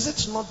bless, is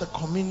it not the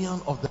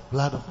communion of the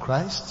blood of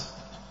Christ?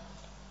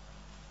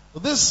 So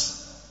this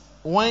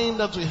wine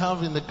that we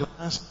have in the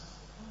glass,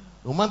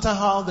 no matter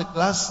how the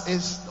glass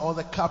is or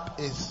the cup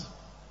is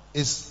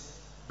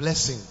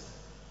blessing.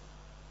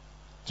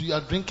 So you are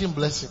drinking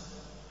blessing.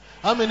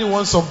 How many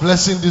want some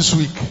blessing this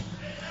week?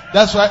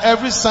 That's why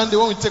every Sunday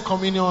when we take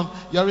communion,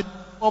 you are receiving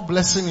more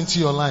blessing into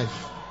your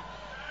life.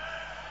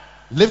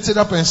 Lift it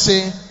up and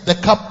say, the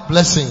cup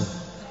blessing.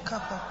 The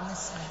cup of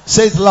blessing.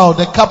 Say it loud,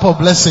 the cup of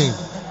blessing. The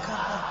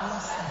cup of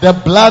blessing. The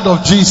blood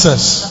of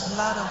Jesus. The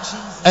blood of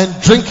Jesus.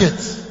 And drink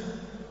it.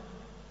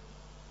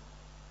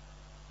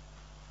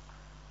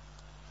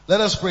 Let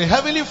us pray.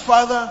 Heavenly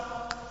Father,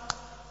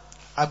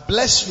 I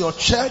bless your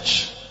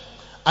church.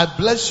 I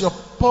bless your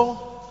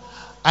people.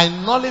 I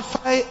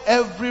nullify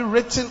every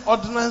written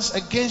ordinance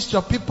against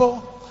your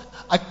people.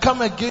 I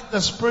come against the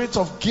spirit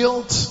of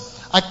guilt.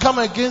 I come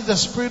against the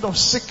spirit of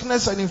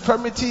sickness and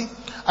infirmity.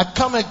 I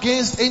come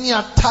against any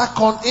attack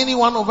on any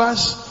one of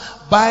us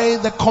by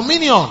the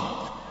communion.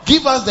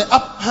 Give us the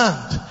upper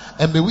hand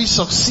and may we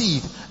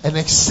succeed and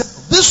excel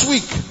this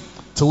week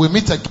till we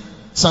meet again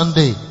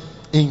Sunday.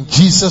 In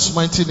Jesus'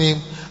 mighty name,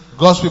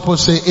 God's people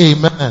say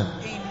amen. Amen.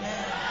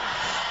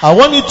 I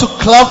want you to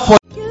clap for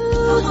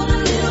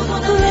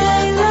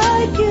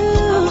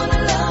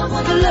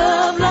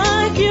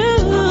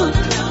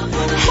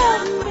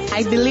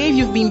I believe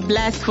you've been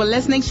blessed for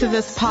listening to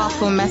this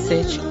powerful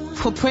message.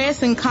 For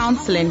prayers and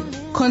counseling,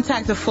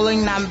 contact the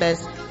following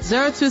numbers: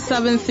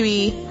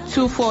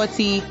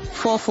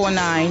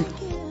 0273-240-449,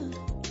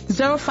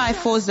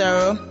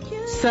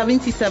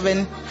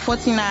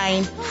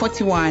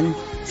 0540-77-49-41.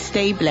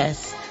 Stay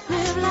blessed.